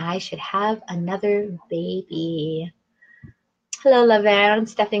hubby and I should have another baby. Hello, Laverne,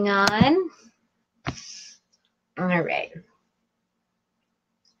 stepping on. All right.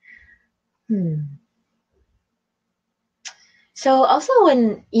 So also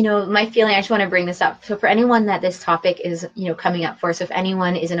when, you know, my feeling, I just want to bring this up. So for anyone that this topic is, you know, coming up for, so if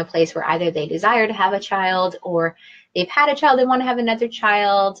anyone is in a place where either they desire to have a child or they've had a child, they want to have another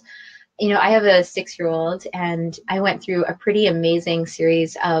child. You know, I have a 6-year-old and I went through a pretty amazing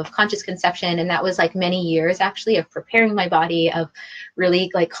series of conscious conception. And that was like many years actually of preparing my body, of really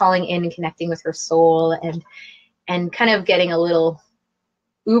like calling in and connecting with her soul and kind of getting a little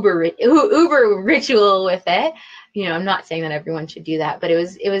uber ritual with it. You know, I'm not saying that everyone should do that, but it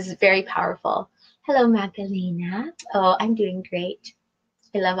was very powerful. Hello, Magdalena. Oh, I'm doing great.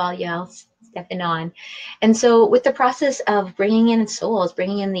 I love all y'all stepping on. And so with the process of bringing in souls,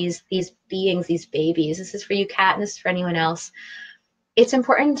 bringing in these beings, these babies, this is for you, Kat, and this is for anyone else. It's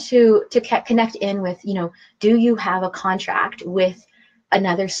important to connect in with, you know, do you have a contract with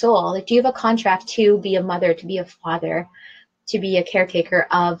another soul? Like, do you have a contract to be a mother, to be a father, to be a caretaker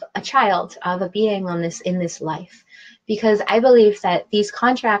of a child, of a being in this life? Because I believe that these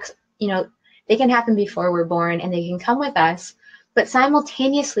contracts, you know, they can happen before we're born and they can come with us, but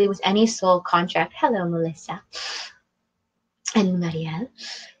simultaneously with any soul contract, hello, Melissa and Marielle.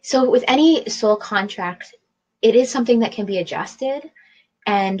 So with any soul contract, it is something that can be adjusted.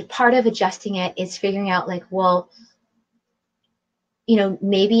 And part of adjusting it is figuring out like, well, you know,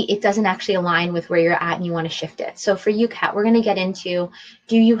 maybe it doesn't actually align with where you're at and you want to shift it. So for you, Kat, we're going to get into,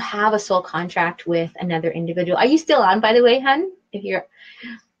 do you have a soul contract with another individual? Are you still on, by the way, hun?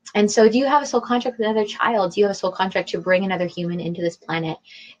 And so do you have a soul contract with another child? Do you have a soul contract to bring another human into this planet?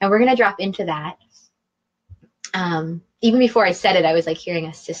 And we're going to drop into that. Even before I said it, I was like hearing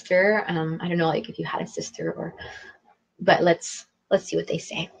a sister. I don't know, like if you had a sister or, but let's see what they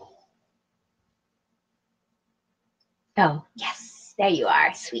say. Oh, yes, there you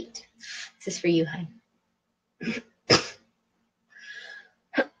are. Sweet. This is for you, hun.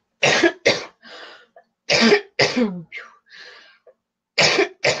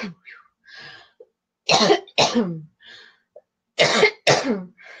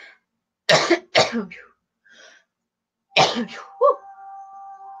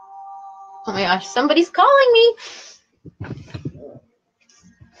 Oh my gosh, somebody's calling me.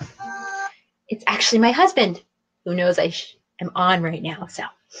 It's actually my husband, who knows I am on right now, so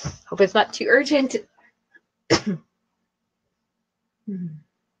hope it's not too urgent. Hello,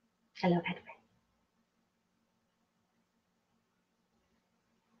 Edward.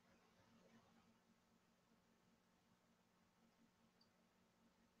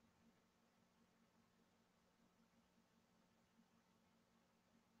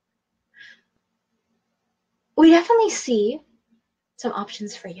 We definitely see some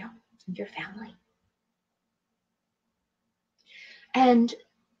options for you and your family. And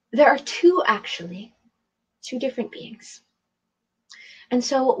there are two different beings. And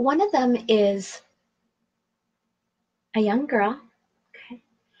so one of them is a young girl, okay,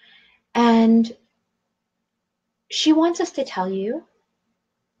 and she wants us to tell you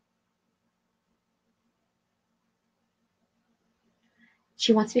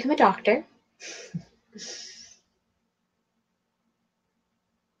she wants to become a doctor.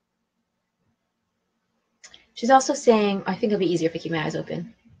 She's also saying, I think it'll be easier if I keep my eyes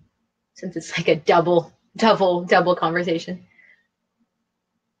open, since it's like a double conversation.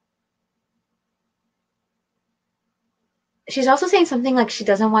 She's also saying something like she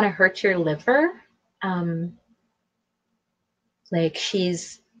doesn't want to hurt your liver. Like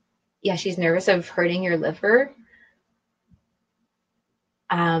she's nervous of hurting your liver.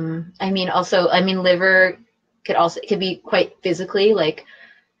 Liver could be quite physically, like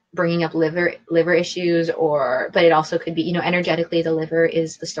bringing up liver issues, but it also could be, energetically, the liver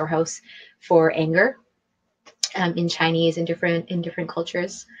is the storehouse for anger, in Chinese and different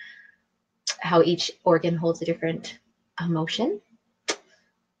cultures, how each organ holds a different emotion.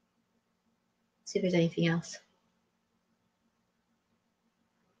 See if there's anything else.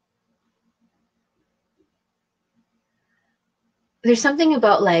 There's something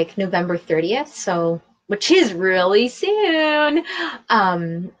about like November 30th, so which is really soon.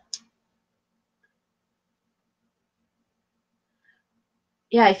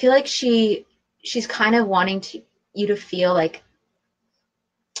 Yeah, I feel like she's kind of wanting you to feel like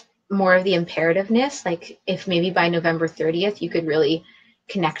more of the imperativeness, like if maybe by November 30th you could really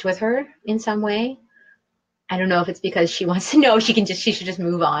connect with her in some way. I don't know if it's because she wants to know she should just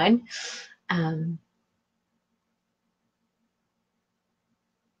move on.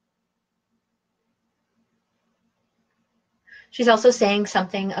 She's also saying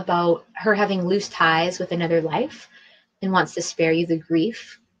something about her having loose ties with another life and wants to spare you the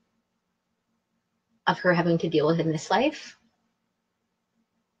grief of her having to deal with in this life.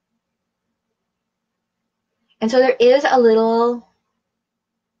 And so there is a little,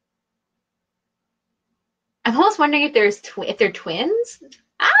 I'm almost wondering if they're twins.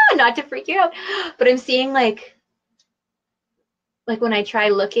 Not to freak you out, but I'm seeing like when I try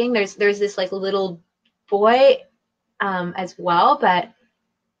looking, there's this like little boy as well, but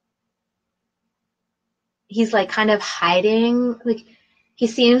he's like kind of hiding. Like he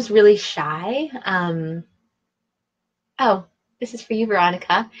seems really shy. Oh, this is for you,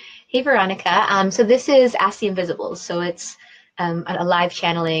 Veronica. Hey, Veronica. So this is Ask the Inviisibles. So it's a live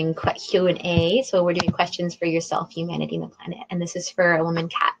channeling Q&A. So we're doing questions for yourself, humanity, and the planet. And this is for a woman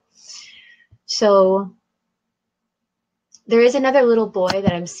cat. So there is another little boy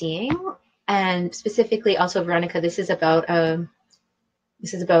that I'm seeing, and specifically also Veronica, this is about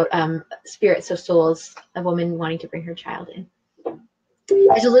spirits, so souls, a woman wanting to bring her child in.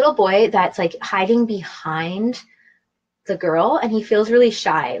 There's a little boy that's like hiding behind the girl, and he feels really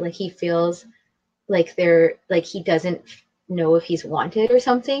shy. Like he feels like he doesn't know if he's wanted or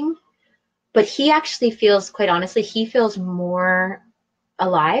something. But he actually feels, quite honestly, he feels more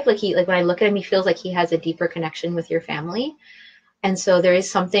alive. Like when I look at him, he feels like he has a deeper connection with your family. And so there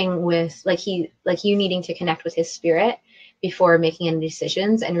is something with you needing to connect with his spirit before making any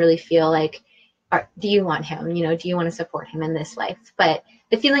decisions and really feel like, do you want him? Do you want to support him in this life? But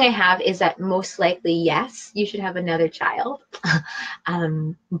the feeling I have is that most likely, yes, you should have another child.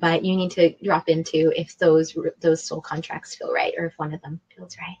 But you need to drop into if those soul contracts feel right, or if one of them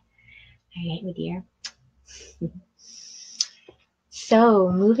feels right. All right, my dear.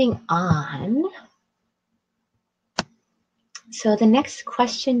 So moving on. So the next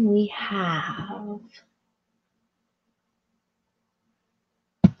question we have.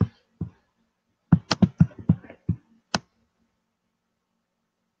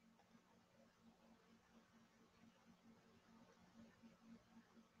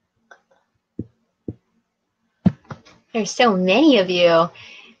 There's so many of you.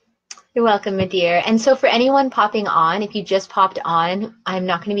 You're welcome, my dear. And so for anyone popping on, if you just popped on, I'm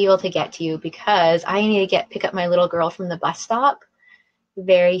not going to be able to get to you because I need to pick up my little girl from the bus stop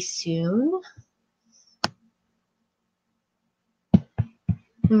very soon.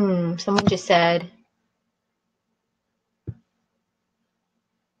 Someone just said,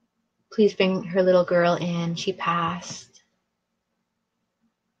 please bring her little girl in. She passed.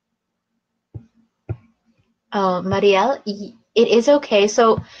 Oh, Marielle, it is okay.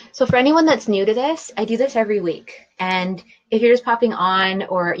 So for anyone that's new to this, I do this every week. And if you're just popping on,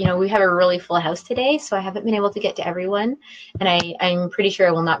 or, we have a really full house today, so I haven't been able to get to everyone. And I'm pretty sure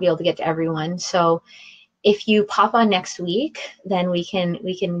I will not be able to get to everyone. So if you pop on next week, then we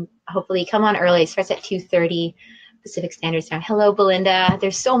can hopefully come on early. It starts at 2:30 Pacific Standard Time. Hello, Belinda.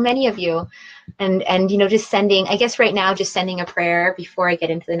 There's so many of you. And you know, just sending, I guess right now, just sending a prayer before I get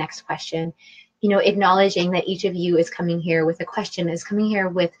into the next question. You know, acknowledging that each of you is coming here with a question, is coming here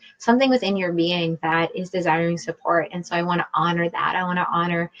with something within your being that is desiring support. And so I want to honor that. I want to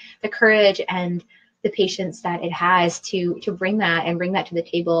honor the courage and the patience that it has to bring that and bring that to the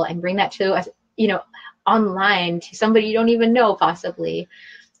table and bring that to us, you know, online to somebody you don't even know possibly.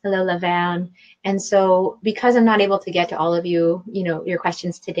 Hello, Lavan. And so because I'm not able to get to all of you, you know, your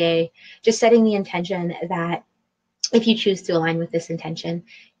questions today, just setting the intention that if you choose to align with this intention,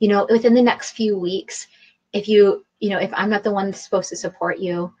 you know, within the next few weeks, if you know, if I'm not the one that's supposed to support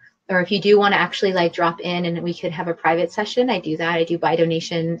you, or if you do want to actually like drop in and we could have a private session, I do that. I do by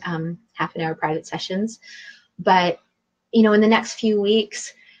donation, half an hour private sessions. But, you know, in the next few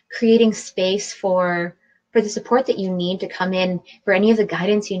weeks, creating space for the support that you need to come in, for any of the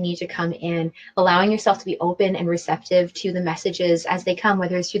guidance you need to come in, allowing yourself to be open and receptive to the messages as they come,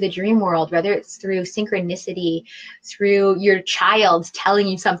 whether it's through the dream world, whether it's through synchronicity, through your child telling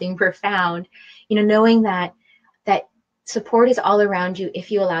you something profound, you know, knowing that support is all around you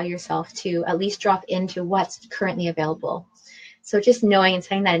if you allow yourself to at least drop into what's currently available. So just knowing and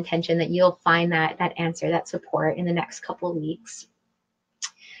setting that intention that you'll find that answer, that support in the next couple of weeks.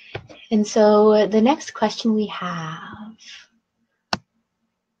 And so the next question we have,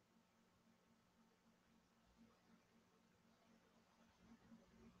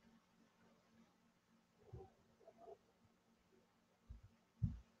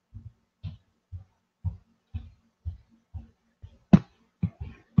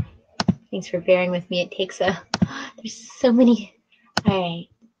 thanks for bearing with me. It takes there's so many. All right.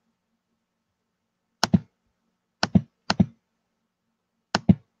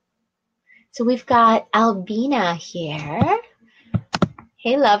 So we've got Albina here.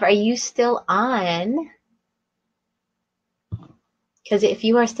 Hey, love, are you still on? Because if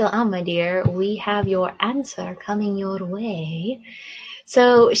you are still on, my dear, we have your answer coming your way.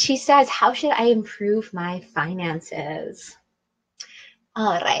 So she says, how should I improve my finances?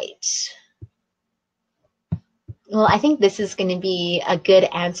 All right. Well, I think this is going to be a good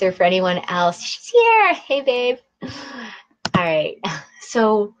answer for anyone else. She's here. Hey, babe. All right.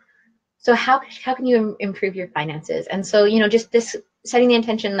 So how can you improve your finances? And so, you know, just this setting the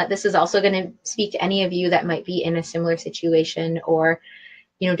intention that this is also going to speak to any of you that might be in a similar situation or,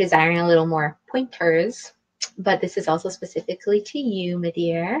 you know, desiring a little more pointers. But this is also specifically to you, my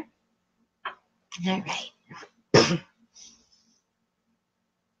dear. All right.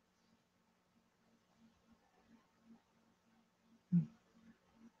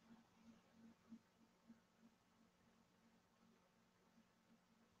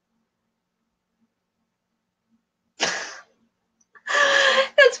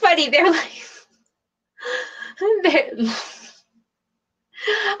 That's funny. They're like,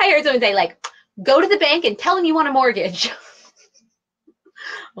 I heard someone say, like, go to the bank and tell them you want a mortgage.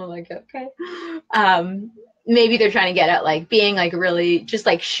 I'm like, okay. Maybe they're trying to get at like being like really just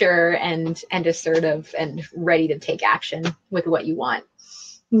like sure and assertive and ready to take action with what you want.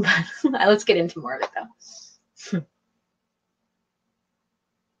 But let's get into more of it though.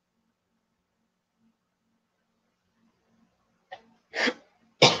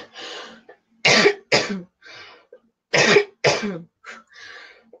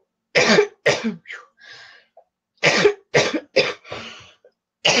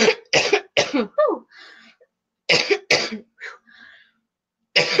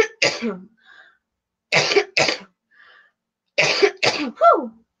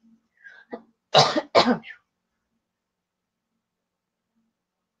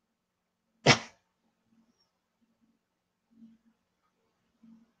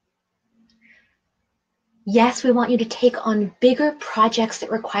 Yes, we want you to take on bigger projects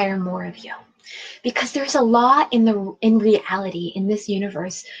that require more of you, because there's a law in reality in this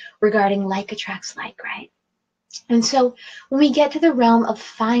universe regarding like attracts like, right? And so when we get to the realm of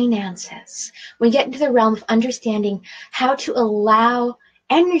finances, we get into the realm of understanding how to allow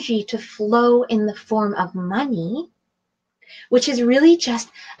energy to flow in the form of money, which is really just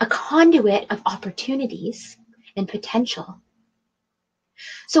a conduit of opportunities and potential.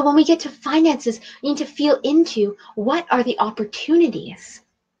 So when we get to finances, you need to feel into what are the opportunities?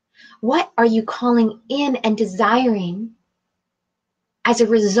 What are you calling in and desiring as a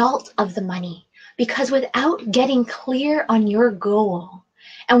result of the money? Because without getting clear on your goal,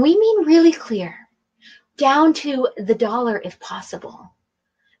 and we mean really clear, down to the dollar if possible,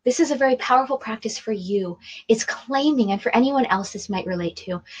 this is a very powerful practice for you. It's claiming, and for anyone else this might relate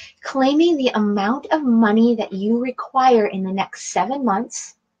to, claiming the amount of money that you require in the next 7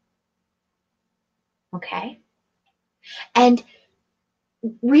 months, okay? And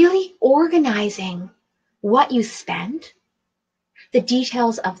really organizing what you spend, the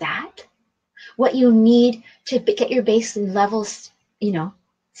details of that, what you need to get your base levels,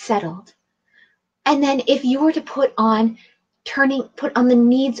 settled. And then if you were to put on the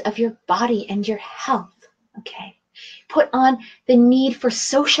needs of your body and your health, okay? Put on the need for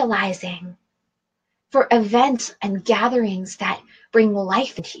socializing, for events and gatherings that bring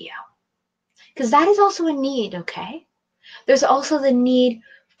life into you. Because that is also a need, okay? There's also the need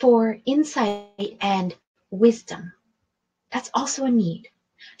for insight and wisdom. That's also a need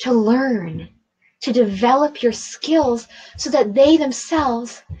to learn, to develop your skills so that they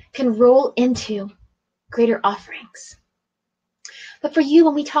themselves can roll into greater offerings. But for you,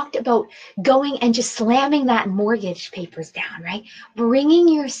 when we talked about going and just slamming that mortgage papers down, right? Bringing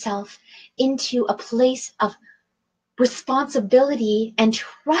yourself into a place of responsibility and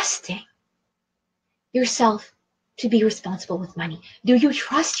trusting yourself to be responsible with money. Do you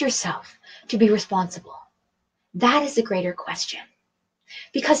trust yourself to be responsible? That is the greater question.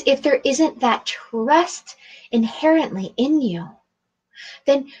 Because if there isn't that trust inherently in you,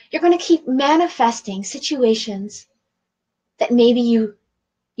 then you're going to keep manifesting situations that maybe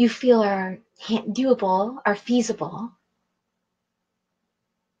you feel are doable, are feasible.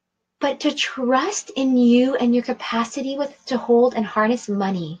 But to trust in you and your capacity to hold and harness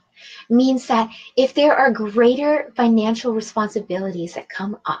money means that if there are greater financial responsibilities that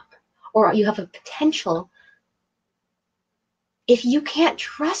come up, or you have a potential, if you can't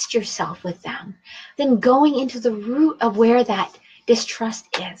trust yourself with them, then going into the root of where that distrust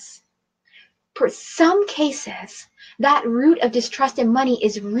is. For some cases, that root of distrust in money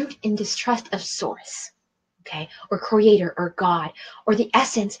is root in distrust of source, okay, or creator, or God, or the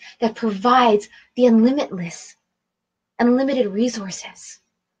essence that provides the unlimited resources,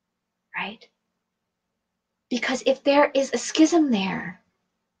 right? Because if there is a schism there,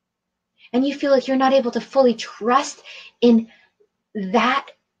 and you feel like you're not able to fully trust in that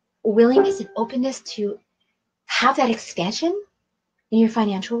willingness and openness to have that expansion in your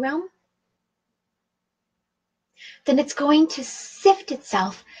financial realm, then it's going to sift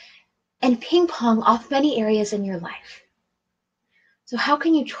itself and ping pong off many areas in your life. So how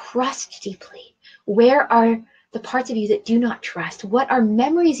can you trust deeply? Where are the parts of you that do not trust? What are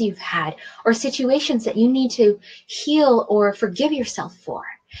memories you've had or situations that you need to heal or forgive yourself for?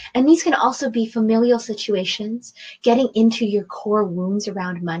 And these can also be familial situations, getting into your core wounds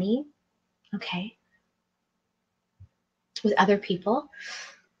around money, okay, with other people.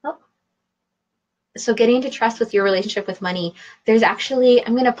 So getting into trust with your relationship with money, there's actually,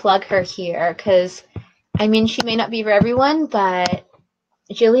 I'm going to plug her here because, she may not be for everyone, but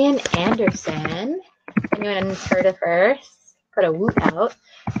Jillian Anderson, anyone's heard of her, put a whoop out.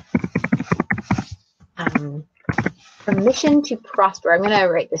 Permission to Prosper. I'm going to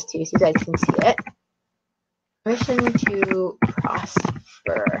write this to you so you guys can see it. Permission to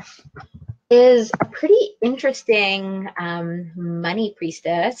Prosper is a pretty interesting money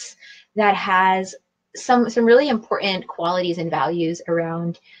priestess that has some really important qualities and values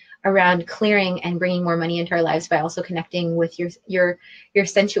around clearing and bringing more money into our lives by also connecting with your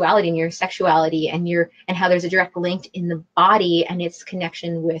sensuality and your sexuality and how there's a direct link in the body and its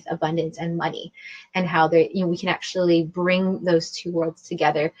connection with abundance and money, and how we can actually bring those two worlds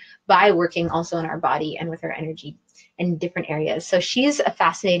together by working also in our body and with our energy in different areas. So she's a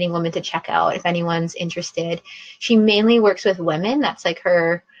fascinating woman to check out if anyone's interested. She mainly works with women. That's like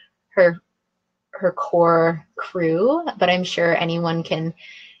her core crew, but I'm sure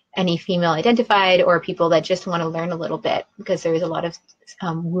any female identified or people that just want to learn a little bit, because there is a lot of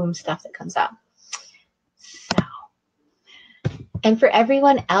womb stuff that comes up. So, and for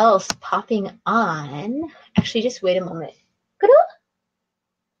everyone else popping on, actually just wait a moment.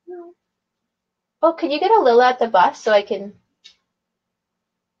 Oh, could you get a Lila at the bus so I can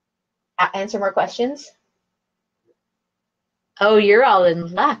answer more questions? Oh, you're all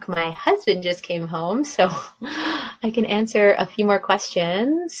in luck. My husband just came home, so I can answer a few more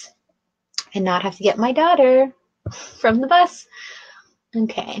questions and not have to get my daughter from the bus.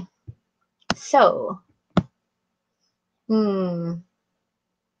 Okay. So, oh,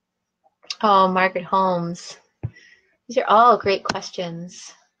 Margaret Holmes. These are all great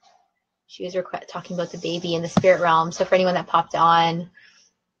questions. She was talking about the baby in the spirit realm. So for anyone that popped on,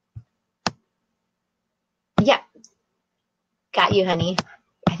 yeah, got you, honey.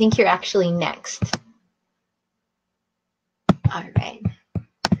 I think you're actually next. All right.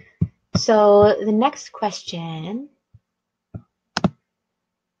 So the next question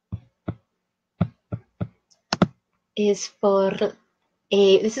is for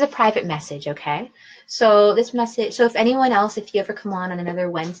this is a private message, okay? So this message, so if anyone else, if you ever come on another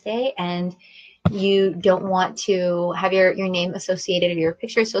Wednesday and you don't want to have your name associated or your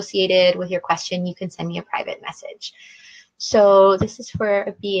picture associated with your question, you can send me a private message. So this is for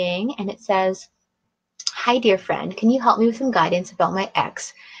a being, and it says, "Hi, dear friend. Can you help me with some guidance about my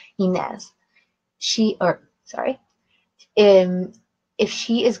ex, Inez? If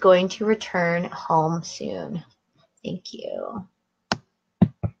she is going to return home soon. Thank you."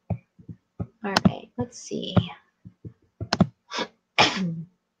 All right, let's see.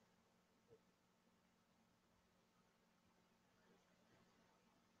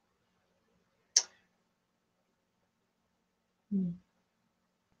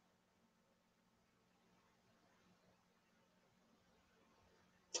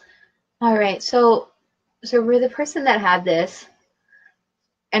 All right, so we're the person that had this.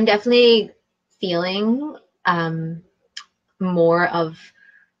 I'm definitely feeling more of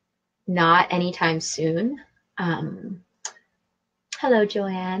not anytime soon. Hello,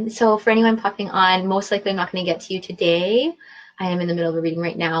 Joanne. So for anyone popping on, most likely I'm not going to get to you today. I am in the middle of a reading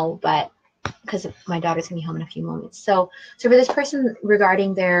right now, but because my daughter's going to be home in a few moments. So for this person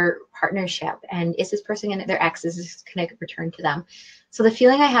regarding their partnership, and is this person and their ex, is this going to return to them? So the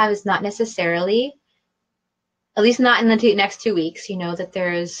feeling I have is not necessarily, at least not in the next 2 weeks, you know, that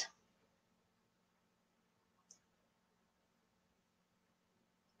there's,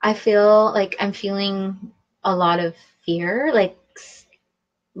 I feel like I'm feeling a lot of fear, like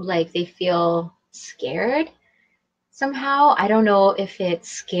they feel scared somehow. I don't know if it's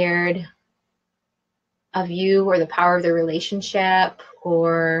scared of you or the power of the relationship,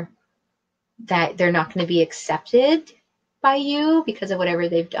 or that they're not going to be accepted by you because of whatever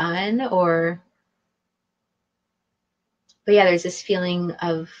they've done, or, but yeah, there's this feeling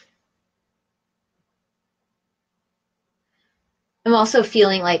of, I'm also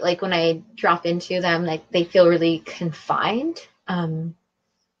feeling like when I drop into them, like they feel really confined,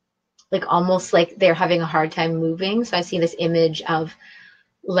 like almost like they're having a hard time moving. So I see this image of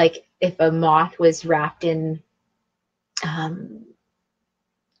like if a moth was wrapped in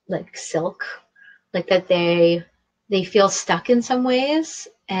like silk, like that they feel stuck in some ways,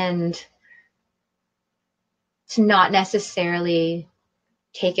 and to not necessarily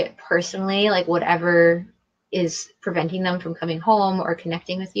take it personally, like whatever is preventing them from coming home or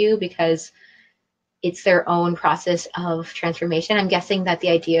connecting with you, because it's their own process of transformation. I'm guessing that the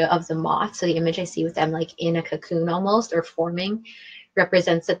idea of the moth, so the image I see with them like in a cocoon almost, or forming,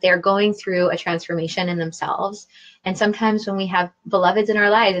 represents that they're going through a transformation in themselves. And sometimes when we have beloveds in our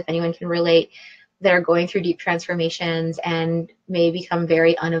lives, if anyone can relate, that are going through deep transformations and may become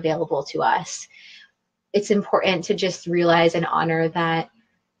very unavailable to us, it's important to just realize and honor that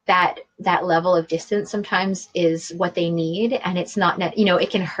level of distance sometimes is what they need. And it's not, you know, it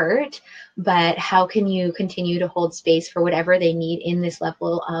can hurt, but how can you continue to hold space for whatever they need in this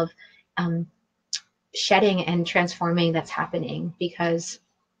level of shedding and transforming that's happening? Because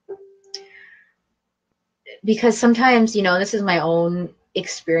sometimes, you know, this is my own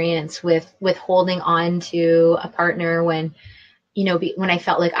experience with holding on to a partner when, you know, when I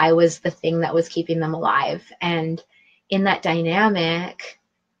felt like I was the thing that was keeping them alive. And in that dynamic,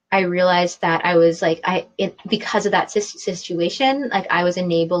 I realized that I was like, because of that situation, like I was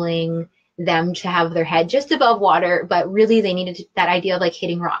enabling them to have their head just above water, but really they needed that idea of like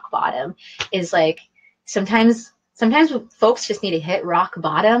hitting rock bottom, is like sometimes folks just need to hit rock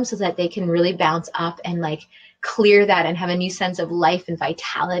bottom so that they can really bounce up and like clear that and have a new sense of life and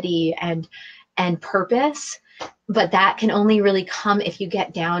vitality and purpose. But that can only really come if you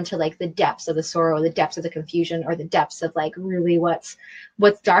get down to like the depths of the sorrow, the depths of the confusion, or the depths of like really what's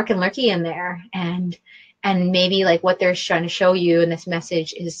dark and lurky in there. And maybe like what they're trying to show you in this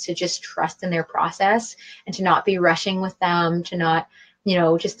message is to just trust in their process and to not be rushing with them, to not, you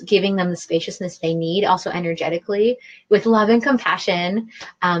know, just giving them the spaciousness they need, also energetically, with love and compassion,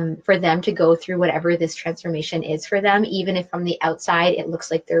 for them to go through whatever this transformation is for them, even if from the outside it looks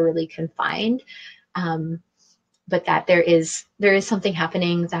like they're really confined. But that there is something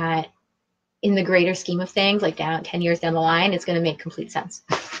happening that in the greater scheme of things, like 10 years down the line, it's going to make complete sense.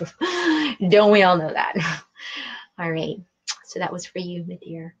 Don't we all know that? All right. So that was for you, my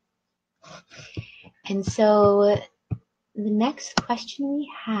dear. And so the next question we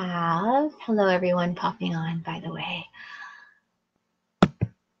have, hello everyone popping on, by the way.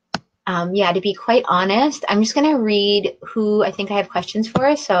 Yeah, to be quite honest, I'm just going to read who I think I have questions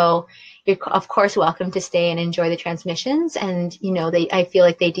for. So you're, of course, welcome to stay and enjoy the transmissions. And, you know, I feel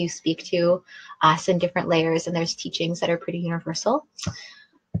like they do speak to us in different layers, and there's teachings that are pretty universal.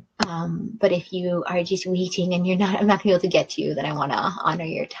 But if you are just waiting and I'm not going to be able to get to you, then I want to honor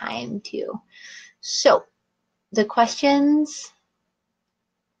your time too. So the questions.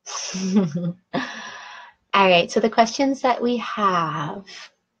 All right, so the questions that we have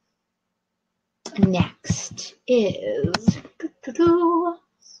next is,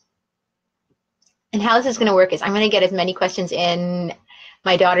 and how this is going to work is I'm going to get as many questions in.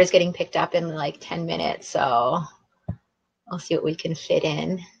 My daughter's getting picked up in like 10 minutes, so I'll see what we can fit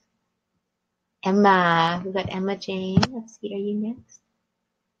in. Emma, we've got Emma Jane. Let's see, are you next?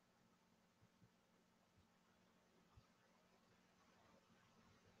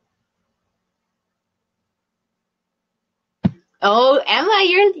 Oh, Emma,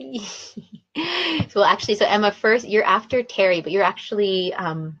 you're well, actually, so Emma, first, you're after Terry, but you're actually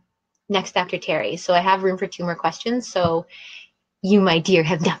next after Terry. So I have room for 2 more questions. So you, my dear,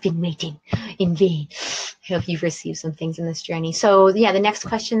 have not been waiting in vain. I hope you've received some things in this journey. So yeah, the next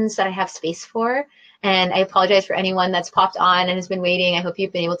questions that I have space for, and I apologize for anyone that's popped on and has been waiting. I hope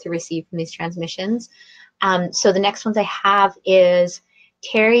you've been able to receive from these transmissions. So the next ones I have is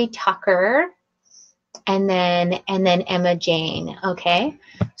Terry Tucker, and then Emma Jane. Okay,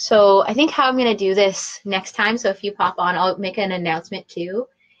 so I think how I'm going to do this next time, so if you pop on, I'll make an announcement too,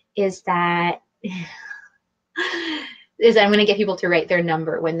 is that I'm going to get people to write their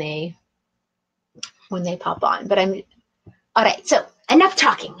number when they pop on. But I'm all right, so enough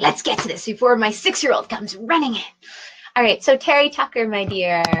talking, let's get to this before my 6-year-old comes running in. All right, so Terry Tucker, my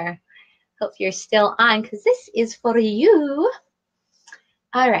dear, hope you're still on because this is for you.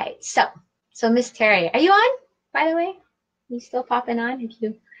 All right, so Miss Terry, are you on, by the way? Are you still popping on?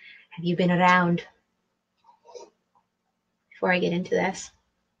 Have you been around before I get into this?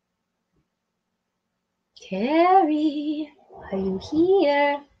 Terry, are you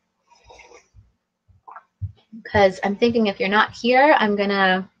here? Because I'm thinking if you're not here, I'm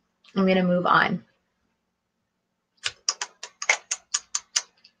gonna move on.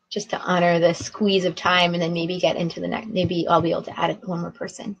 Just to honor the squeeze of time and then maybe get into the next, maybe I'll be able to add 1 more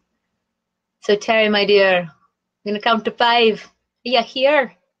person. So Terry, my dear, I'm gonna count to 5. Are you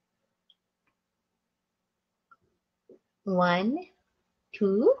here? 1,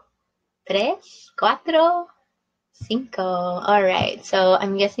 2, 3, 4, 5. All right, so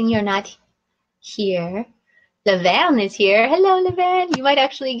I'm guessing you're not here. Laverne is here. Hello, Laverne. You might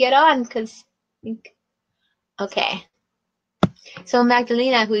actually get on because, okay. So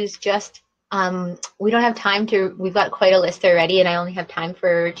Magdalena, who's just, we don't have time to, we've got quite a list already and I only have time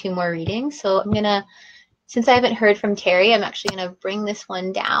for 2 more readings. So I'm gonna, since I haven't heard from Terry, I'm actually gonna bring this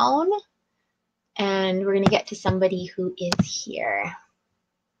one down and we're gonna get to somebody who is here.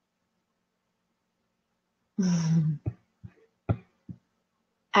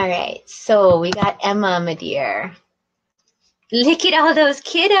 All right, so we got Emma, my dear. Look at all those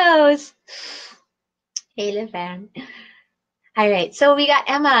kiddos. Hey, Laverne. All right, so we got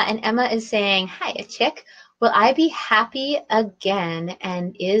Emma, and Emma is saying, hi, a chick. Will I be happy again?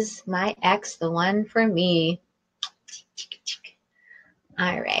 And is my ex the one for me?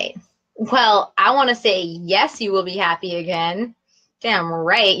 All right. Well, I want to say yes, you will be happy again. Damn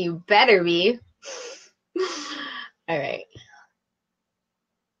right, you better be. All right.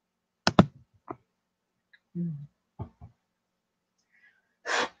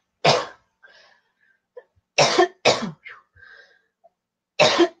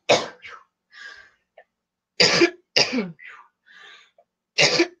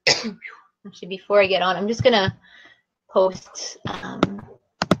 Actually, before I get on, I'm just gonna post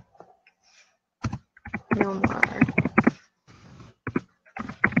no more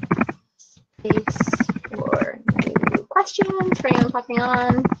space for new questions for anyone popping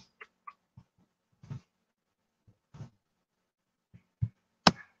on.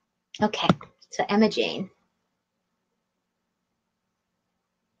 Okay, so Emma Jane.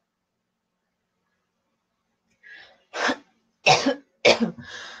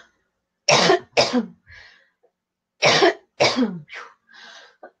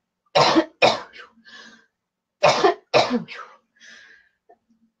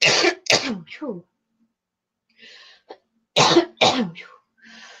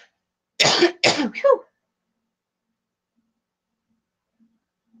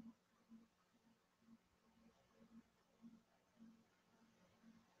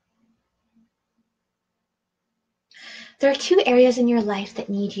 There are 2 areas in your life that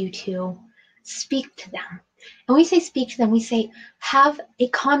need you to speak to them. And when we say speak to them, we say have a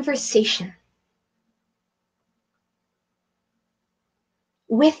conversation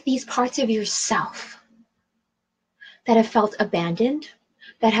with these parts of yourself that have felt abandoned,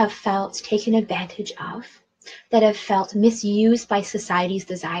 that have felt taken advantage of, that have felt misused by society's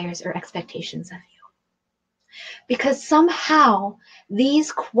desires or expectations of you. Because somehow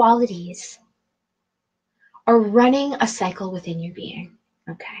these qualities are running a cycle within your being,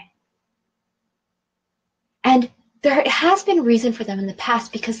 okay? And there has been reason for them in the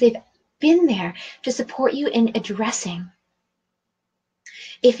past because they've been there to support you in addressing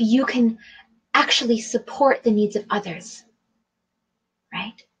if you can actually support the needs of others,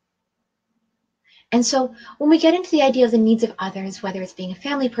 right? And so when we get into the idea of the needs of others, whether it's being a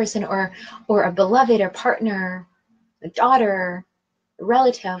family person or a beloved or partner, a daughter, a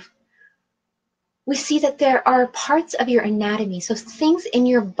relative, we see that there are parts of your anatomy, so things in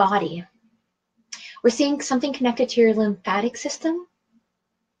your body. We're seeing something connected to your lymphatic system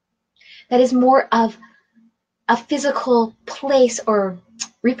that is more of a physical place or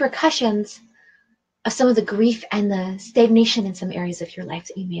repercussions of some of the grief and the stagnation in some areas of your life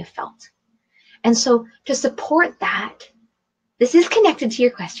that you may have felt. And so to support that, this is connected to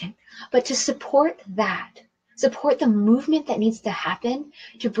your question, but to support that, support the movement that needs to happen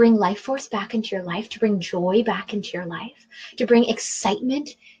to bring life force back into your life, to bring joy back into your life, to bring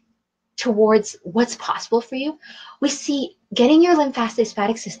excitement towards what's possible for you, we see getting your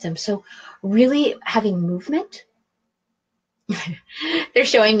lymphatic system, so really having movement. They're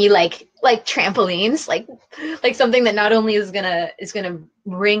showing me like trampolines, like something that not only is gonna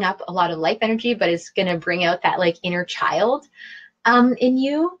bring up a lot of life energy, but is gonna bring out that like inner child in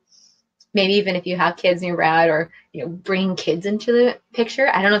you. Maybe even if you have kids and you're rad, or bring kids into the picture.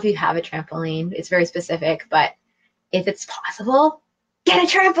 I don't know if you have a trampoline. It's very specific, but if it's possible, get a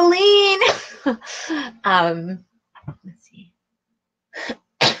trampoline. Let's see.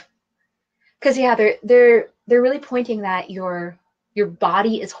 Because yeah, they're really pointing that your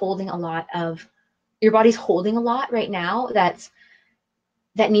body is holding a lot right now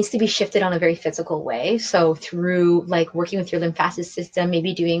that needs to be shifted on a very physical way. So through like working with your lymphatic system,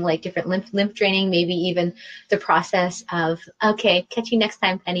 maybe doing like different lymph draining, maybe even the process of, okay, catch you next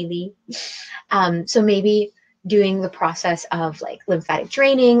time, Penny Lee. So maybe doing the process of like lymphatic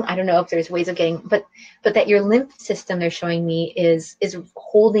draining. I don't know if there's ways of getting, but that your lymph system, they're showing me, is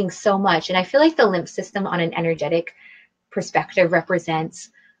holding so much. And I feel like the lymph system on an energetic perspective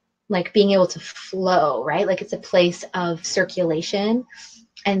represents like being able to flow, right? Like it's a place of circulation.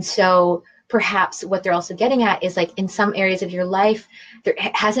 And so perhaps what they're also getting at is like in some areas of your life, there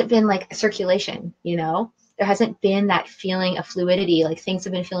hasn't been like circulation, there hasn't been that feeling of fluidity, like things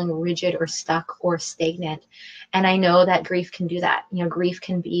have been feeling rigid or stuck or stagnant. And I know that grief can do that. Grief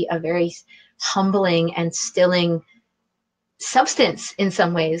can be a very humbling and stilling substance in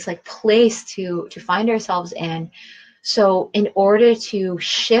some ways, like place to find ourselves in. So in order to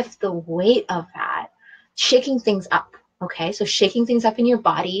shift the weight of that, shaking things up, okay? So shaking things up in your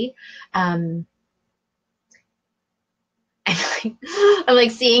body. I'm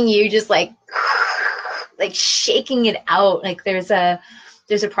like seeing you just like shaking it out. Like there's a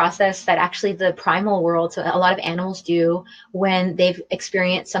process that actually the primal world, so a lot of animals do when they've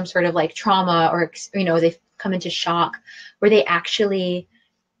experienced some sort of like trauma or, they've come into shock, where they actually,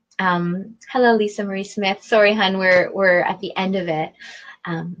 hello, Lisa Marie Smith. Sorry, hun, we're at the end of it.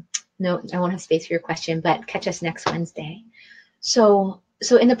 No, I won't have space for your question, but catch us next Wednesday. So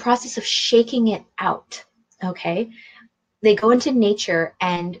in the process of shaking it out, okay, they go into nature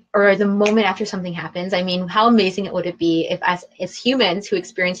or the moment after something happens. I mean, how amazing it would it be if as humans who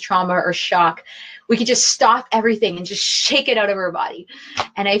experience trauma or shock, we could just stop everything and just shake it out of our body.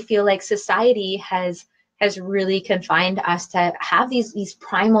 And I feel like society has really confined us to have these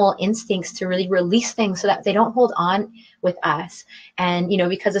primal instincts to really release things so that they don't hold on with us. And,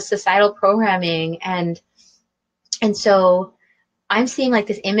 because of societal programming. And so I'm seeing like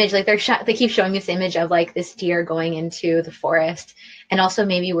this image, like they keep showing this image of like this deer going into the forest, and also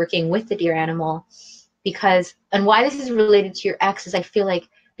maybe working with the deer animal, and why this is related to your ex is I feel like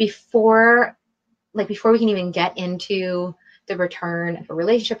before we can even get into the return of a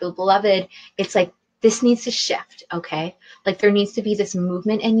relationship with a beloved, it's like, this needs to shift, okay? Like there needs to be this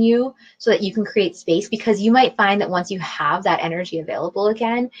movement in you so that you can create space, because you might find that once you have that energy available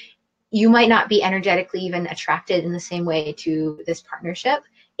again, you might not be energetically even attracted in the same way to this partnership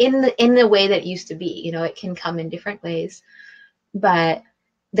in the way that it used to be. It can come in different ways. But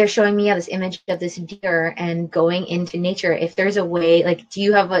they're showing me this image of this deer and going into nature. If there's a way, like, do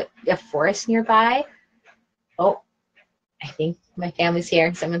you have a forest nearby? Oh, I think my family's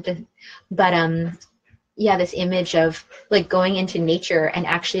here. Yeah, this image of like going into nature and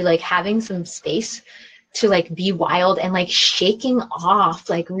actually like having some space to like be wild and like shaking off,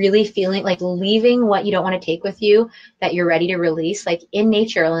 like really feeling like leaving what you don't want to take with you that you're ready to release, like in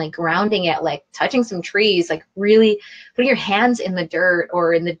nature, like grounding it, like touching some trees, like really putting your hands in the dirt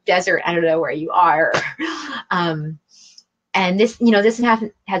or in the desert. I don't know where you are. And this, you know, this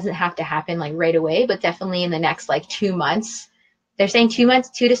hasn't have to happen like right away, but definitely in the next like 2 months. They're saying 2 months,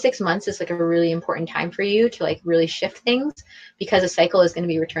 2 to 6 months is like a really important time for you to like really shift things, because a cycle is going to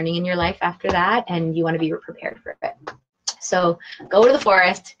be returning in your life after that, and you want to be prepared for it. So go to the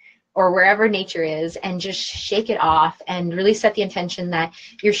forest or wherever nature is and just shake it off, and really set the intention that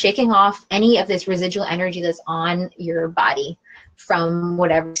you're shaking off any of this residual energy that's on your body from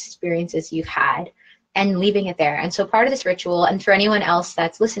whatever experiences you've had, and leaving it there. And so part of this ritual, and for anyone else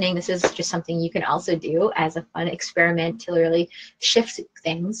that's listening, this is just something you can also do as a fun experiment to really shift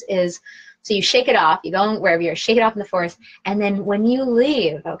things, is so you shake it off, you go wherever you're, shake it off in the forest, and then when you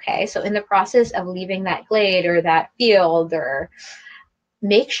leave, okay, so in the process of leaving that glade or that field, or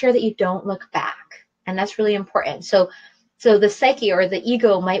make sure that you don't look back. And that's really important. So the psyche or the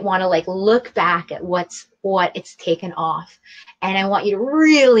ego might want to like look back at what it's taken off. And I want you to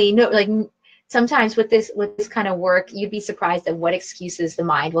really know, like, sometimes with this kind of work, you'd be surprised at what excuses the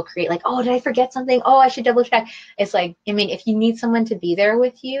mind will create. Like, oh, did I forget something? Oh, I should double check. It's like, I mean, if you need someone to be there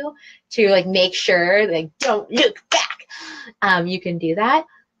with you to like make sure, like, don't look back, you can do that.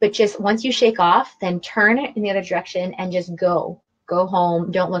 But just once you shake off, then turn it in the other direction and just go home.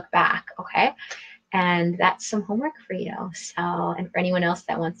 Don't look back. Okay. And that's some homework for you. So, and for anyone else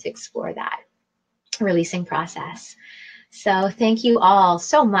that wants to explore that releasing process. So thank you all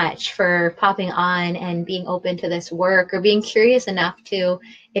so much for popping on and being open to this work, or being curious enough to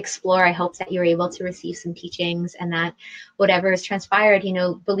explore. I hope that you're able to receive some teachings, and that whatever has transpired, you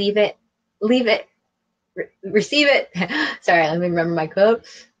know, believe it, leave it, receive it. Sorry, let me remember my quote.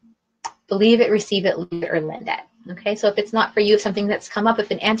 Believe it, receive it, leave it, or lend it. Okay, so if it's not for you, if something that's come up,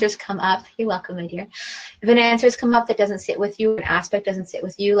 if an answer's come up, you're welcome, my dear. If an answer's come up that doesn't sit with you, an aspect doesn't sit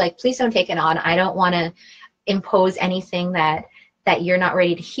with you, like, please don't take it on. I don't want to impose anything that you're not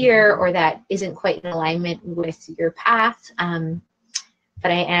ready to hear, or that isn't quite in alignment with your path.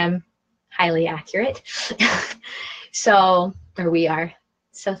 But I am highly accurate. So, or we are.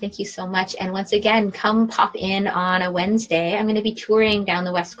 So thank you so much. And once again, come pop in on a Wednesday. I'm going to be touring down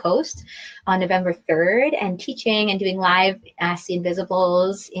the West Coast on November 3rd and teaching and doing live Ask the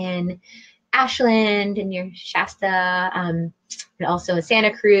Inviisibles in Ashland and near Shasta, and also in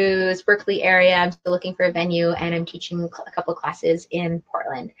Santa Cruz, Berkeley area. I'm still looking for a venue, and I'm teaching a couple classes in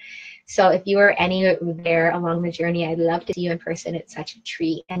Portland. So if you are anywhere along the journey, I'd love to see you in person. It's such a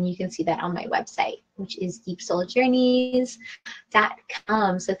treat. And you can see that on my website, which is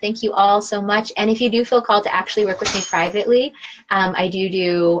deepsouljourneys.com. So thank you all so much. And if you do feel called to actually work with me privately, I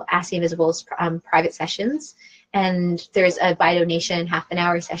do Ask the Inviisibles private sessions. And there's a by donation half an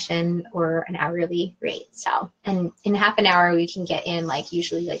hour session or an hourly rate. So, and in half an hour, we can get in like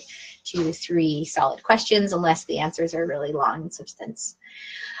usually like 2 to 3 solid questions, unless the answers are really long in substance.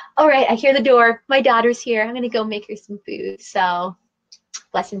 All right, I hear the door. My daughter's here. I'm going to go make her some food. So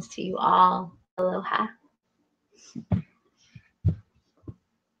blessings to you all. Aloha.